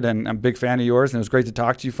appreciate it, and I'm a big fan of yours, and it was great to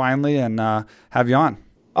talk to you finally and have you on.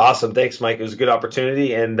 Awesome. Thanks, Mike. It was a good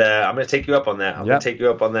opportunity, and I'm going to take you up on that. I'm going to take you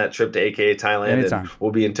up on that trip to AKA Thailand. Anytime. And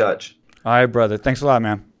we'll be in touch. All right, brother. Thanks a lot,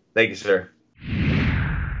 man. Thank you, sir.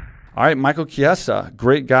 All right, Michael Chiesa,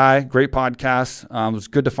 great guy, great podcast. It was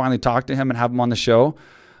good to finally talk to him and have him on the show.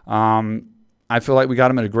 I feel like we got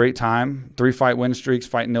him at a great time. 3-fight win streaks,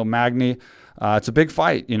 fighting Neil Magny. It's a big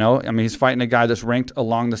fight, he's fighting a guy that's ranked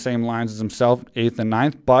along the same lines as himself, 8th and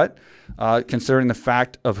 9th, but considering the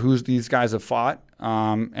fact of who these guys have fought,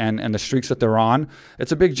 and the streaks that they're on,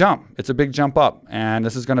 it's a big jump. It's a big jump up, and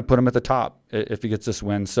this is going to put him at the top if he gets this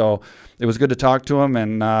win. So it was good to talk to him,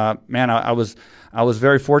 and man, I was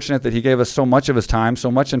very fortunate that he gave us so much of his time,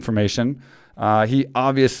 so much information. He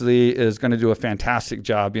obviously is going to do a fantastic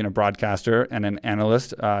job being a broadcaster and an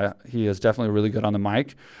analyst. He is definitely really good on the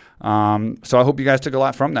mic. So I hope you guys took a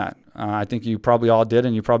lot from that. I think you probably all did,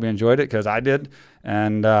 and you probably enjoyed it, because I did.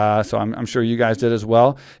 And so I'm sure you guys did as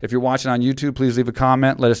well. If you're watching on YouTube, please leave a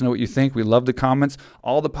comment. Let us know what you think. We love the comments.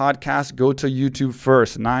 All the podcasts go to YouTube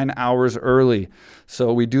first, 9 hours early.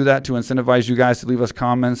 So we do that to incentivize you guys to leave us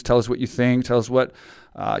comments. Tell us what you think. Tell us what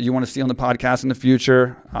you want to see on the podcast in the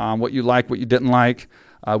future, what you like, what you didn't like.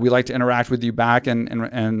 We like to interact with you back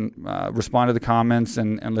and respond to the comments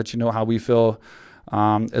and let you know how we feel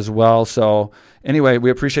as well. So anyway,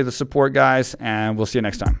 we appreciate the support, guys, and we'll see you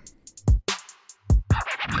next time.